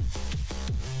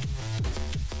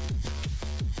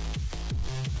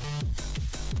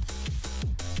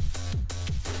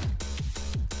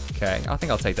 Okay, I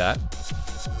think I'll take that.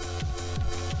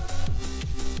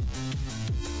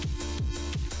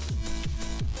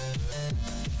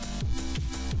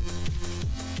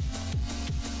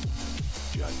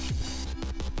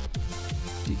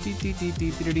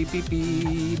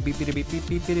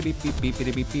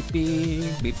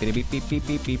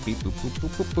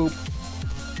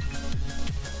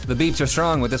 The beeps are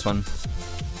strong with this one.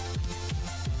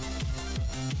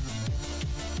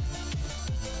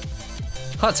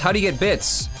 Huts, how do you get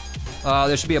bits?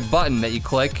 There should be a button that you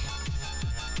click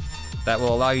that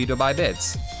will allow you to buy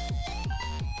bits.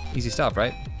 Easy stuff,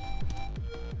 right?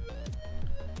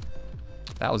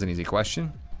 That was an easy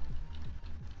question.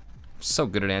 So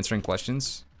good at answering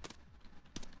questions.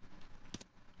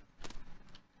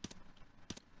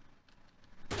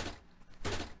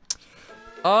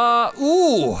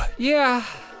 Ooh, yeah.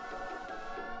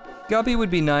 Guppy would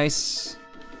be nice.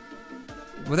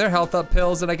 Were there health up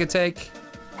pills that I could take?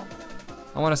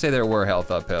 I wanna say there were health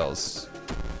up pills.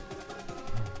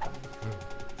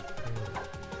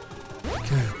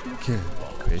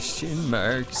 Question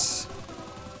marks.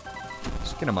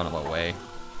 Just get them out of my way.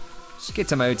 Just get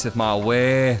them out of my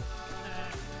way.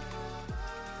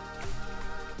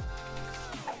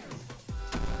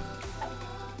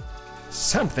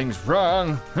 Something's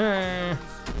wrong.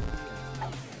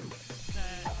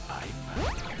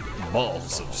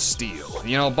 Balls of steel.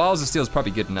 You know, balls of steel is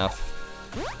probably good enough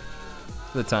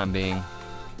for the time being.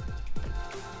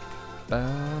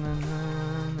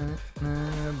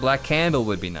 Black candle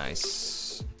would be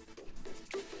nice.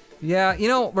 Yeah, you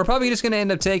know, we're probably just gonna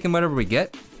end up taking whatever we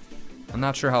get. I'm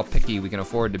not sure how picky we can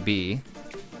afford to be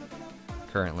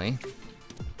currently.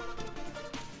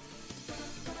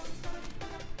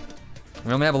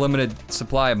 We only have a limited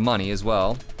supply of money as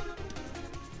well.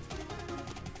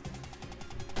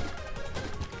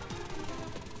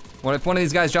 What if one of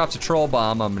these guys drops a troll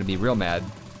bomb? I'm gonna be real mad.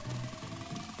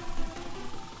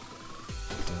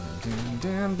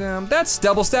 That's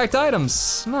double stacked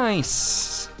items.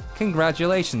 Nice.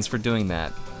 Congratulations for doing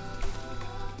that.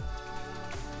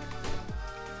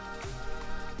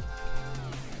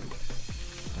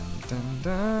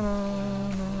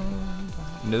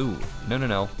 No, no, no,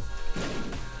 no.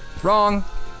 Wrong.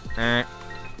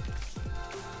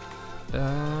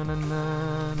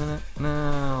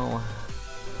 No.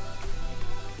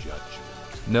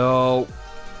 No.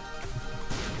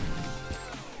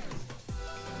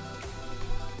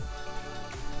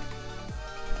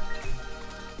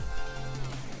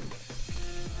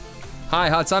 Hi,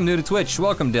 Huts, I'm new to Twitch.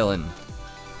 Welcome, Dylan.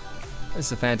 This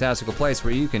is a fantastical place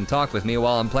where you can talk with me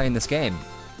while I'm playing this game.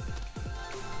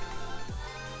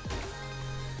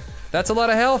 That's a lot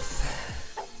of health.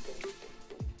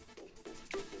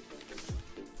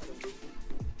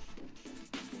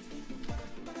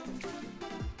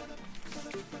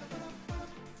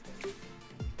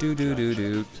 Do do do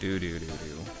do do do do do.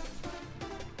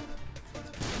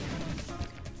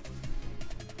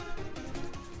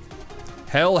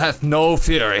 Hell hath no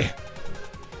fury.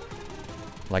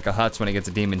 Like a Huts when he gets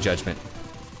a demon judgment.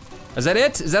 Is that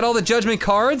it? Is that all the judgment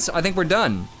cards? I think we're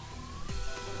done.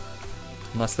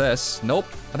 Unless this. Nope.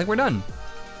 I think we're done.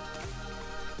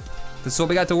 This is what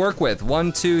we got to work with.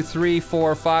 1, 2, 3,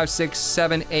 4, 5, 6,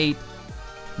 7, 8,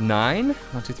 9.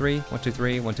 1, 2, 3, 1, 2,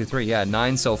 3, 1, 2, 3. Yeah,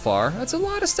 9 so far. That's a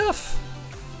lot of stuff.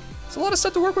 It's a lot of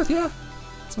stuff to work with, yeah.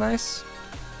 It's nice.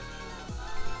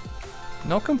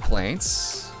 No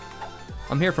complaints.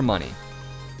 I'm here for money.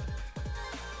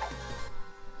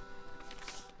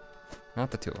 Not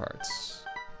the 2 hearts.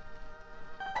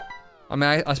 I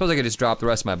mean, I suppose I could just drop the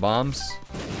rest of my bombs.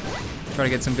 Try to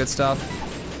get some good stuff.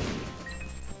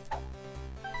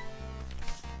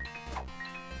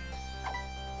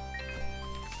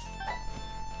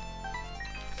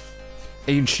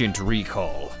 Ancient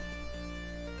Recall.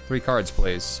 3 cards,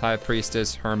 please. High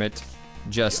Priestess, Hermit,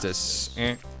 Justice.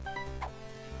 Eh.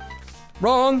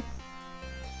 Wrong!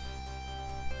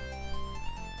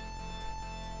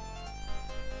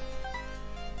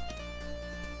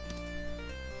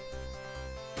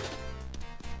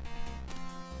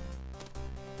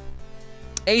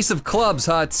 Ace of clubs,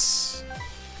 Huts.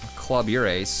 Club your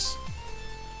ace.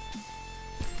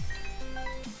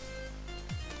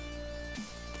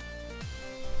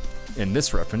 In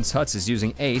this reference, Hutz is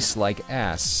using ace like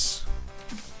ass.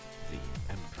 The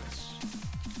Empress.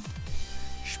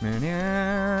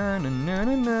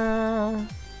 Shma-na-na-na-na-na.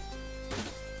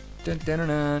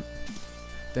 Dun-dun-dun-dun.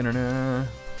 Dun-dun-dun.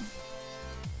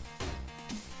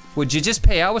 Would you just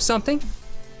pay out with something?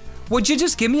 Would you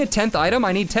just give me a 10th item?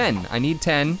 I need 10. I need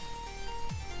 10.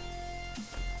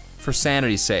 For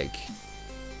sanity's sake.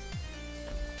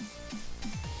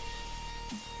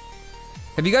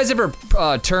 Have you guys ever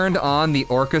turned on the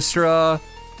orchestra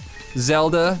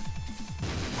Zelda?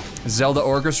 Zelda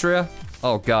Orchestra?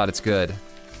 Oh god, it's good.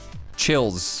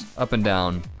 Chills up and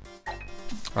down. All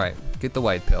right, get the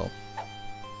white pill.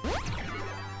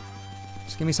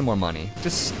 Just give me some more money.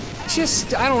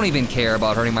 Just, I don't even care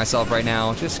about hurting myself right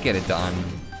now. Just get it done.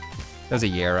 There's a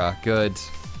Yara, good.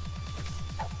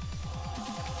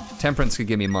 Temperance could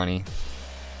give me money.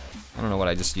 I don't know what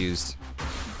I just used.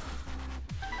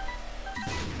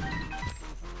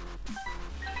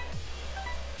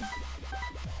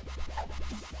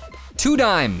 Two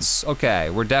dimes, okay.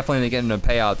 We're definitely getting a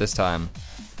payout this time.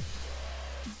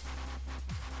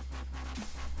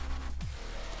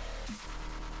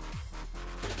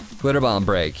 Glitter bomb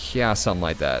break, yeah, something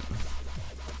like that.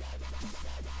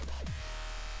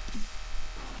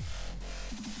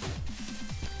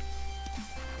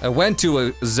 I went to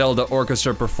a Zelda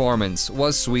orchestra performance,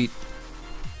 was sweet.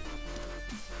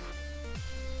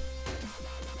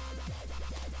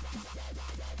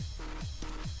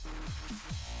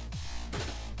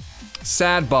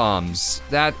 Sad bombs,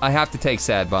 that, I have to take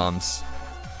sad bombs.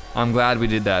 I'm glad we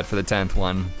did that for the 10th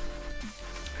one.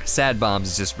 Sad bombs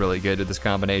is just really good with this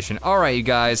combination. All right, you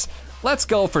guys, let's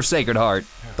go for Sacred Heart.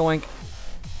 Doink.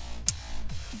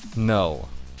 No.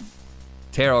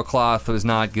 Tarot cloth was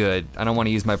not good. I don't want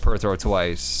to use my Perthro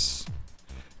twice.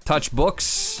 Touch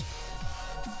books.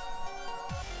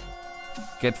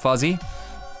 Get fuzzy.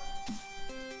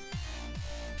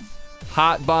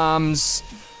 Hot bombs.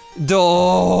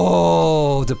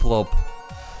 Diplope.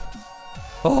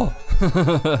 Oh.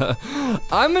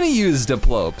 I'm gonna use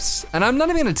Diplopes, and I'm not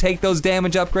even gonna take those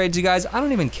damage upgrades, you guys. I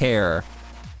don't even care.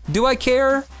 Do I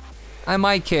care? I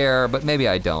might care, but maybe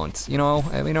I don't. You know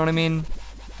what I mean?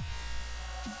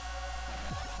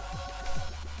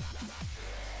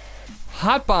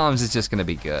 Hot bombs is just gonna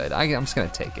be good. I'm just gonna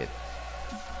take it.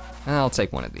 And I'll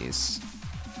take one of these.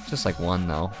 Just like one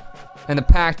though. And the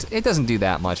pact, it doesn't do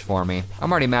that much for me.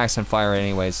 I'm already maxed on fire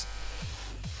anyways.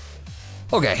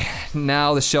 Okay,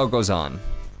 now the show goes on.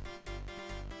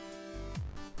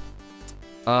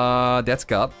 That's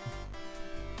Gup.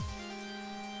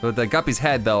 With the Guppy's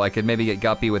head though, I could maybe get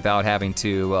Guppy without having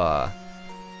to,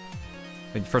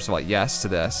 first of all, yes to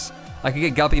this. I could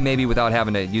get Guppy maybe without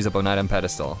having to use up an item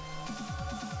pedestal.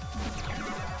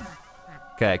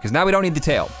 Okay, because now we don't need the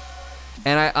tail.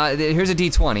 And here's a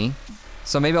D20,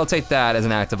 so maybe I'll take that as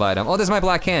an active item. Oh, there's my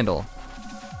black candle.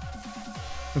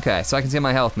 Okay, so I can see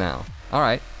my health now. All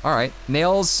right.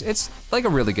 Nails, it's like a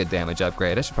really good damage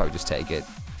upgrade. I should probably just take it.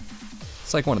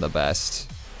 It's like one of the best.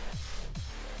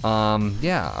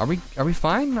 Yeah, are we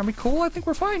fine? Are we cool? I think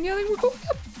we're fine. Yeah, I think we're cool.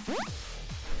 Yep.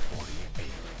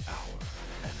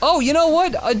 Oh, you know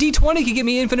what? A D20 could give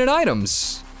me infinite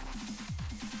items.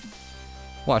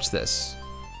 Watch this.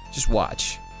 Just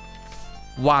watch.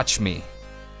 Watch me.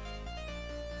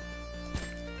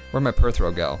 Where'd my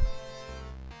Perthro go?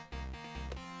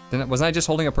 Wasn't I just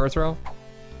holding a Perthro?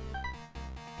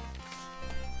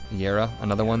 Yara,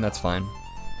 another one, that's fine.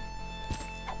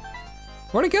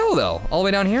 Where'd it go though? All the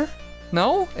way down here?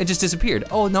 No? It just disappeared.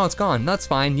 Oh no, it's gone. That's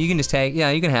fine. You can just take,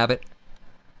 yeah, you can have it.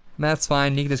 That's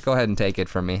fine. You can just go ahead and take it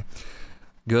from me.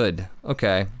 Good.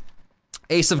 Okay.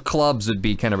 Ace of clubs would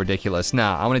be kind of ridiculous.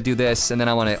 Nah, I want to do this, and then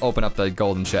I want to open up the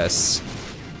golden chests.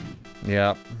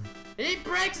 Yep. He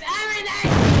breaks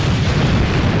everything!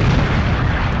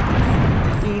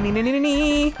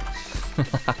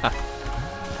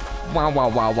 Wow, wow,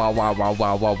 wow, wow, wow, wow,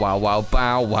 wow, wow, wow, wow,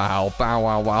 bow, wow, bow,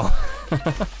 wow, wow.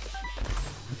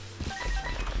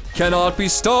 Cannot be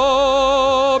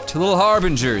stopped! Little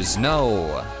harbingers,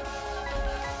 no.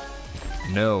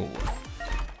 No.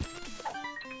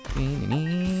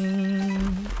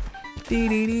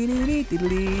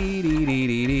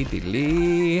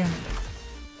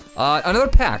 Another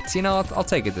pact, you know, I'll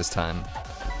take it this time.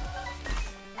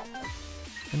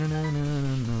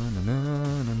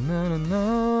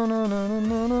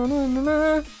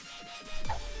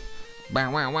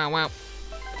 Bow wow wow wow.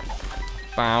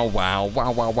 Bow wow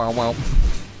wow wow wow wow.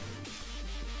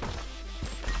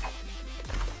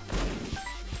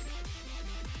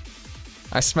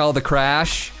 I smell the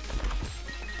crash.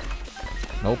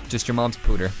 Nope, just your mom's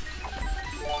pooter.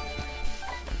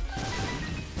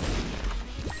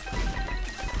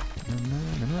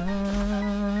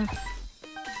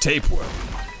 Tapeworm.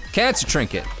 Cancer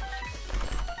trinket.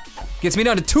 Gets me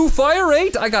down to 2 fire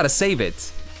rate. I gotta save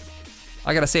it.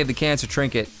 I gotta save the cancer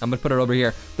trinket. I'm gonna put it over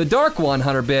here. The dark one,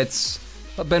 100 bits.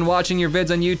 I've been watching your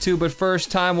vids on YouTube, but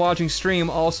first time watching stream,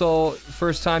 also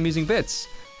first time using bits.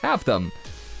 Have them.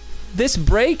 This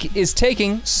break is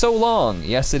taking so long.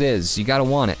 Yes, it is. You gotta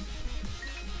want it.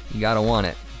 You gotta want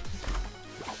it.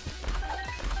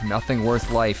 Nothing worth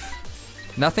life.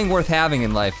 Nothing worth having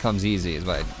in life comes easy, is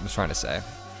what I was trying to say.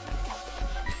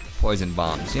 Poison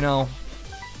bombs, you know,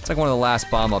 it's like one of the last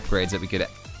bomb upgrades that we could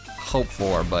hope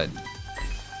for, but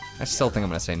I still think I'm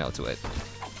gonna say no to it.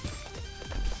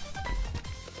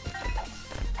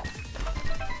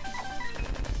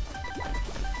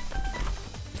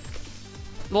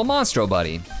 Little Monstro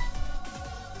buddy.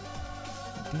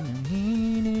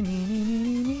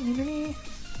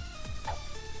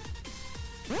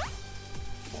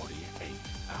 48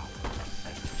 hours.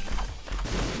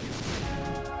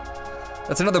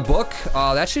 That's another book.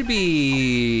 That should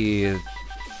be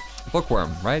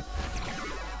Bookworm, right?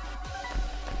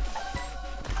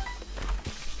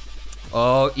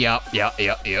 Oh, yep.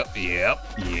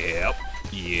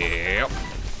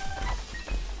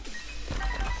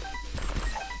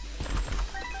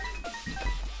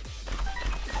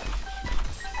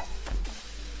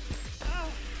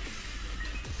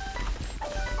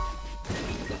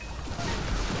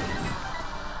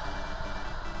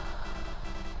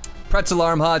 Pretzel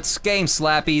Arm Huts, Game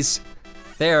Slappies.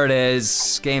 There it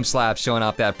is. Game Slap showing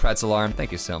off that pretzel arm.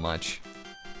 Thank you so much.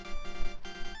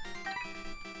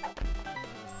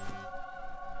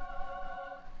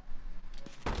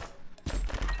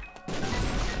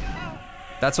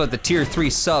 That's what the tier 3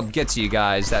 sub gets you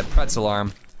guys, that pretzel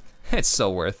arm. It's so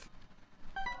worth.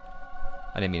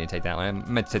 I didn't mean to take that one. I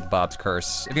meant to take Bob's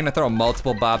Curse. If you're gonna throw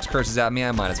multiple Bob's Curses at me,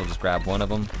 I might as well just grab one of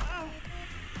them.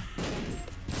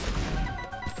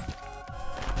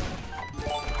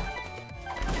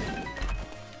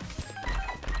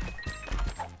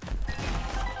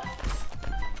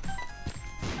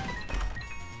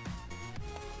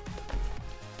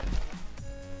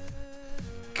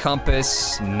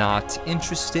 Compass, not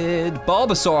interested.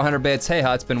 Bulbasaur, 100 bits. Hey,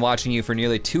 Hut's been watching you for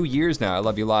nearly 2 years now. I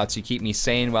love you lots. You keep me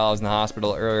sane while I was in the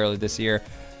hospital earlier this year.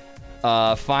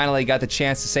 Finally got the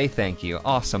chance to say thank you.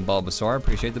 Awesome, Bulbasaur.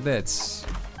 Appreciate the bits.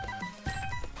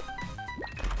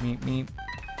 Meep, meep.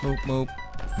 Moop, moop.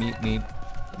 Meep, meep.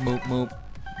 Moop, moop.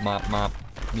 Mop, mop.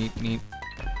 Meep, meep.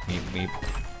 Meep, meep.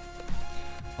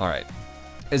 All right.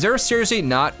 Is there seriously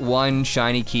not one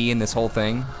shiny key in this whole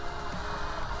thing?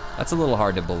 That's a little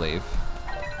hard to believe.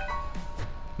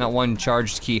 Not one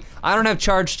charged key. I don't have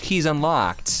charged keys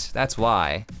unlocked. That's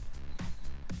why.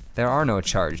 There are no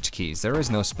charged keys. There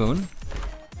is no spoon.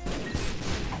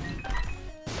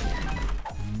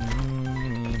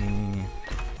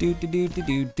 Do do do do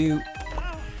do do.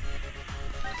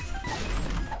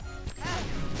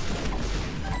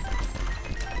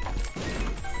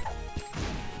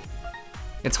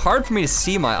 It's hard for me to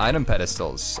see my item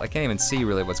pedestals. I can't even see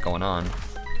really what's going on.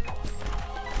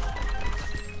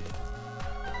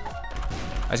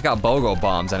 I just got BOGO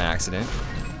bombs on accident.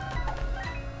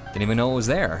 Didn't even know it was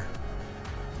there.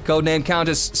 Codename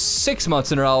Countess, 6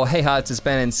 months in a row. Hey Huts, it's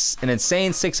been an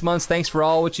insane 6 months. Thanks for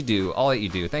all what you do, all that you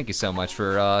do. Thank you so much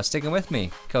for sticking with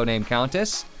me. Codename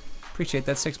Countess, appreciate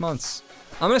that 6 months.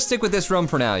 I'm gonna stick with this room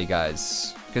for now, you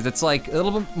guys, because it's like a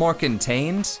little bit more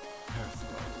contained.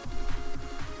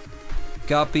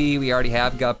 Guppy, we already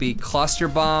have Guppy. Cluster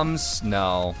bombs,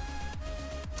 no.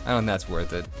 I don't think that's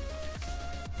worth it.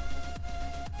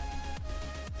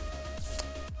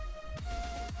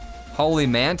 Holy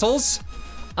Mantles?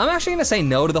 I'm actually gonna say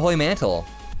no to the Holy Mantle,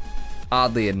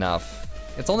 oddly enough.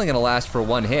 It's only gonna last for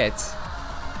 1 hit.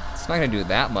 It's not gonna do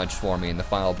that much for me in the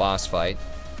final boss fight.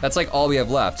 That's like all we have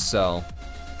left, so.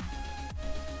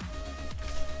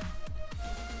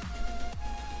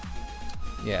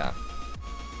 Yeah.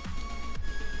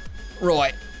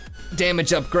 Right, damage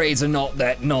upgrades are not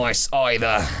that nice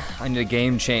either. I need a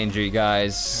game changer, you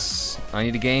guys. I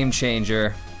need a game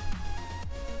changer.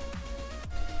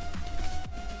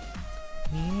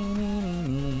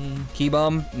 Key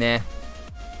bomb? Nah.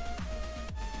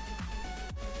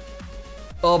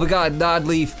 Oh my god, Nod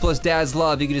Leaf plus Dad's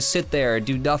Love. You can just sit there and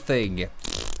do nothing.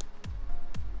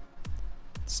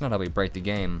 That's not how we break the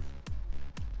game.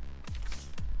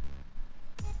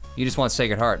 You just want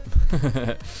Sacred Heart.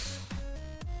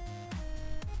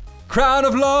 Crown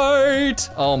of Light!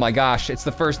 Oh my gosh, it's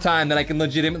the first time that I can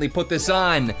legitimately put this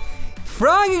on.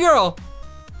 Froggy Girl!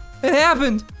 It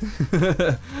happened!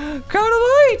 Crown of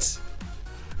Light!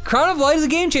 Crown of Light is a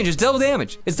game changer, it's double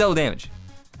damage. It's double damage.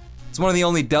 It's one of the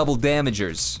only double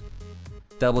damagers.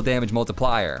 Double damage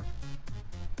multiplier.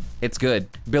 It's good.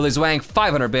 Billy Zwang,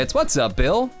 500 bits. What's up,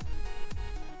 Bill?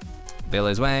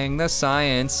 Billy Zwang, the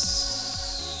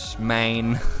science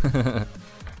main.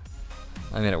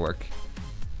 I made it work.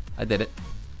 I did it.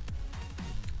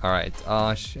 All right.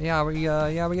 Yeah, we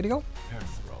good to go?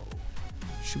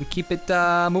 Should we keep it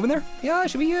moving there? Yeah,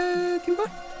 should we keep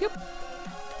going? Yep.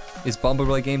 Is Bumbo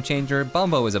really a game changer?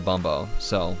 Bumbo is a Bumbo,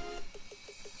 so.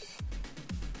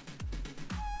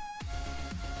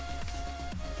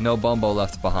 No Bumbo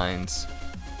left behind.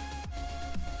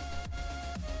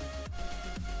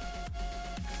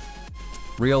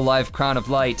 Real life Crown of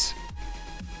Light.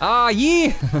 Ah,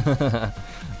 yee!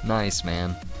 Nice,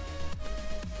 man.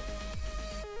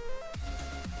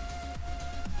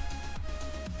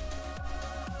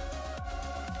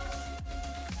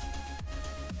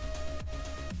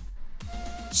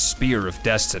 Spear of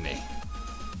Destiny.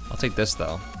 I'll take this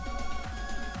though.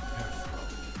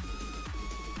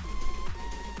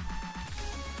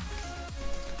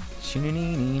 You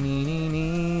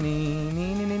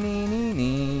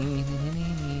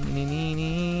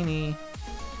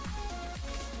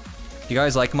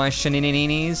guys like my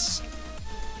shenanigans?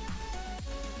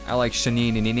 I like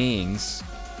shenanigans.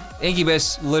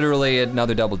 Incubus, literally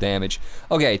another double damage.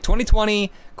 Okay, 2020,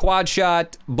 quad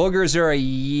shot, boogers are a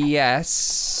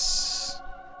yes.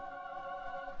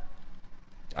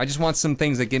 I just want some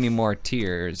things that give me more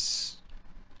tears.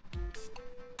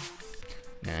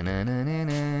 Na na na na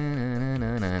na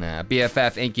na na na.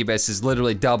 BFF Incubus is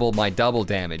literally double my double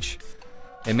damage.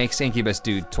 It makes Incubus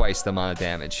do twice the amount of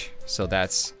damage. So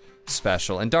that's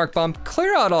special. And Dark Bomb,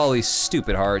 clear out all these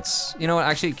stupid hearts. You know what,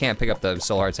 actually you can't pick up the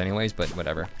soul hearts anyways, but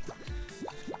whatever.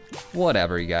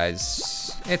 Whatever, you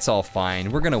guys. It's all fine.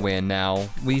 We're gonna win now.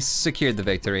 We secured the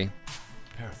victory.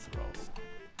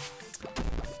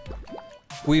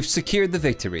 We've secured the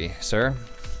victory, sir.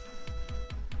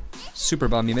 Super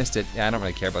Bum, you missed it. Yeah, I don't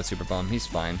really care about Super Bum. He's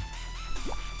fine.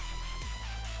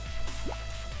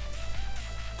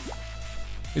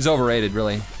 He's overrated,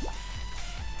 really.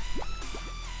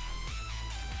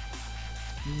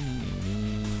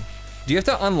 Do you have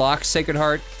to unlock Sacred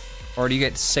Heart, or do you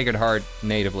get Sacred Heart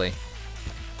natively?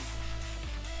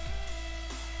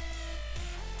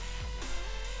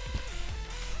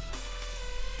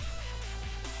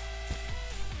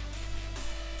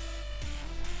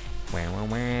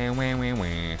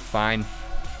 Fine.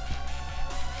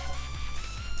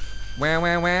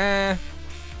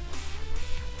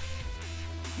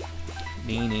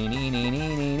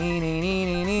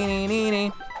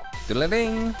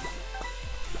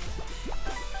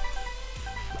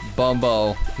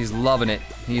 Bumbo, he's loving it.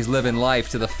 He's living life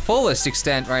to the fullest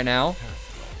extent right now.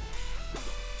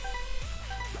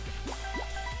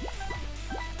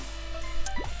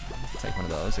 Take one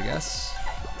of those, I guess.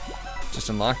 Just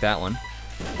unlock that one.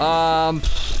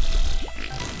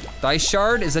 Dice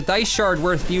Shard? Is a Dice Shard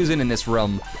worth using in this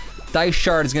room? Dice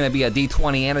Shard is gonna be a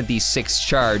D20 and a D6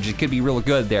 charge. It could be real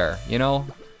good there, you know?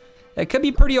 It could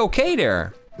be pretty okay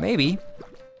there, maybe.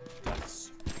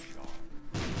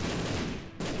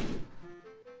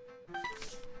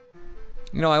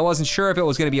 You know, I wasn't sure if it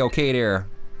was gonna be okay there.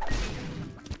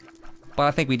 But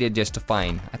I think we did just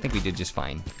fine. I think we did just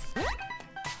fine.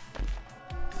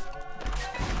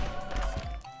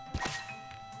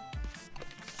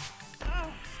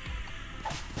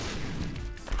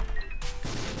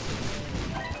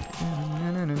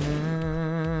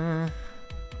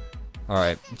 All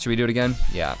right, should we do it again?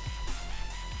 Yeah.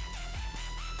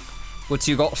 What's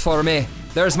you got for me?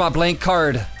 There's my blank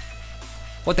card.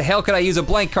 What the hell could I use a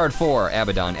blank card for?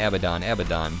 Abaddon, Abaddon,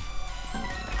 Abaddon.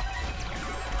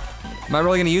 Am I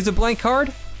really gonna use a blank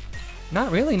card?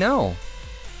 Not really, no.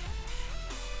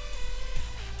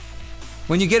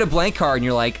 When you get a blank card and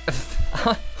you're like,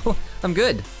 I'm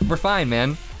good, we're fine,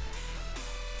 man.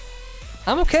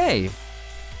 I'm okay.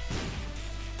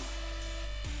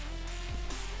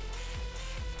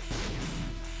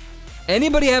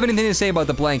 Anybody have anything to say about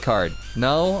the blank card?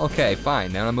 No? Okay,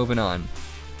 fine, now I'm moving on.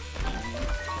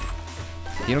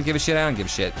 You don't give a shit, I don't give a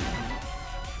shit.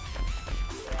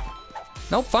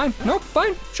 Nope, fine, nope,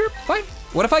 fine, sure, fine.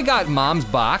 What if I got Mom's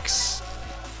box?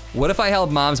 What if I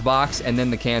held Mom's box and then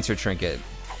the cancer trinket?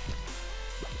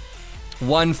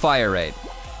 1 fire rate.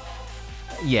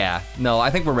 Yeah, no,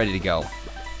 I think we're ready to go.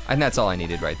 I think that's all I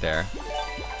needed right there.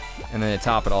 And then to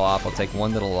top it all off, I'll take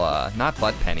one little, not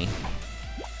butt penny.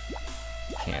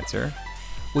 Cancer.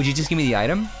 Would you just give me the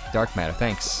item? Dark matter,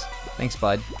 thanks. Thanks,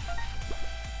 bud.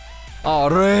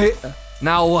 All right,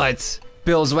 now what?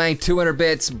 Bill Zwang, 200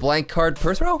 bits, blank card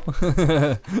per throw?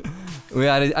 I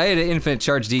had an infinite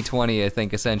charge D20, I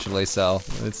think, essentially, so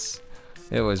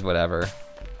it was whatever.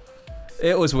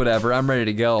 It was whatever, I'm ready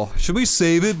to go. Should we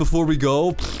save it before we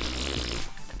go?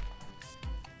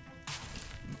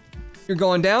 You're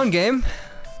going down, game.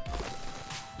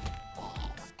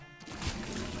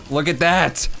 Look at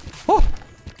that. Oh,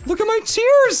 look at my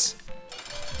tears.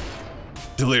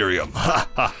 Delirium. Ha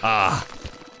ha ha.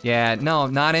 Yeah, no,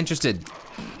 not interested.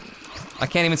 I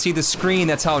can't even see the screen,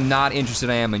 that's how not interested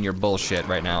I am in your bullshit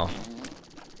right now.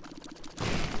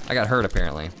 I got hurt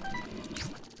apparently.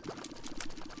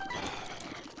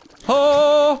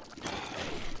 Oh!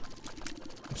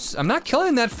 I'm not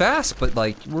killing that fast, but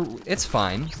like, it's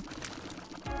fine.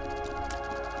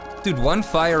 Dude, 1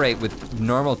 fire rate with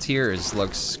normal tears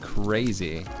looks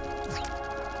crazy.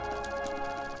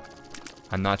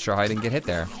 I'm not sure how I didn't get hit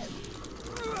there.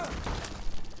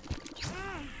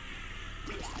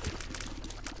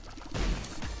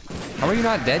 How are you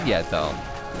not dead yet, though?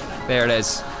 There it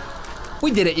is.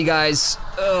 We did it, you guys.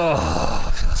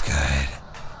 Oh, feels good.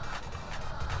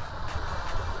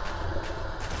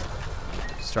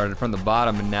 Started from the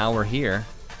bottom, and now we're here.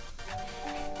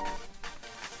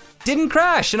 Didn't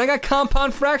crash, and I got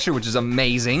compound fracture, which is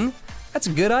amazing. That's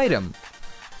a good item.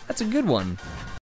 That's a good one.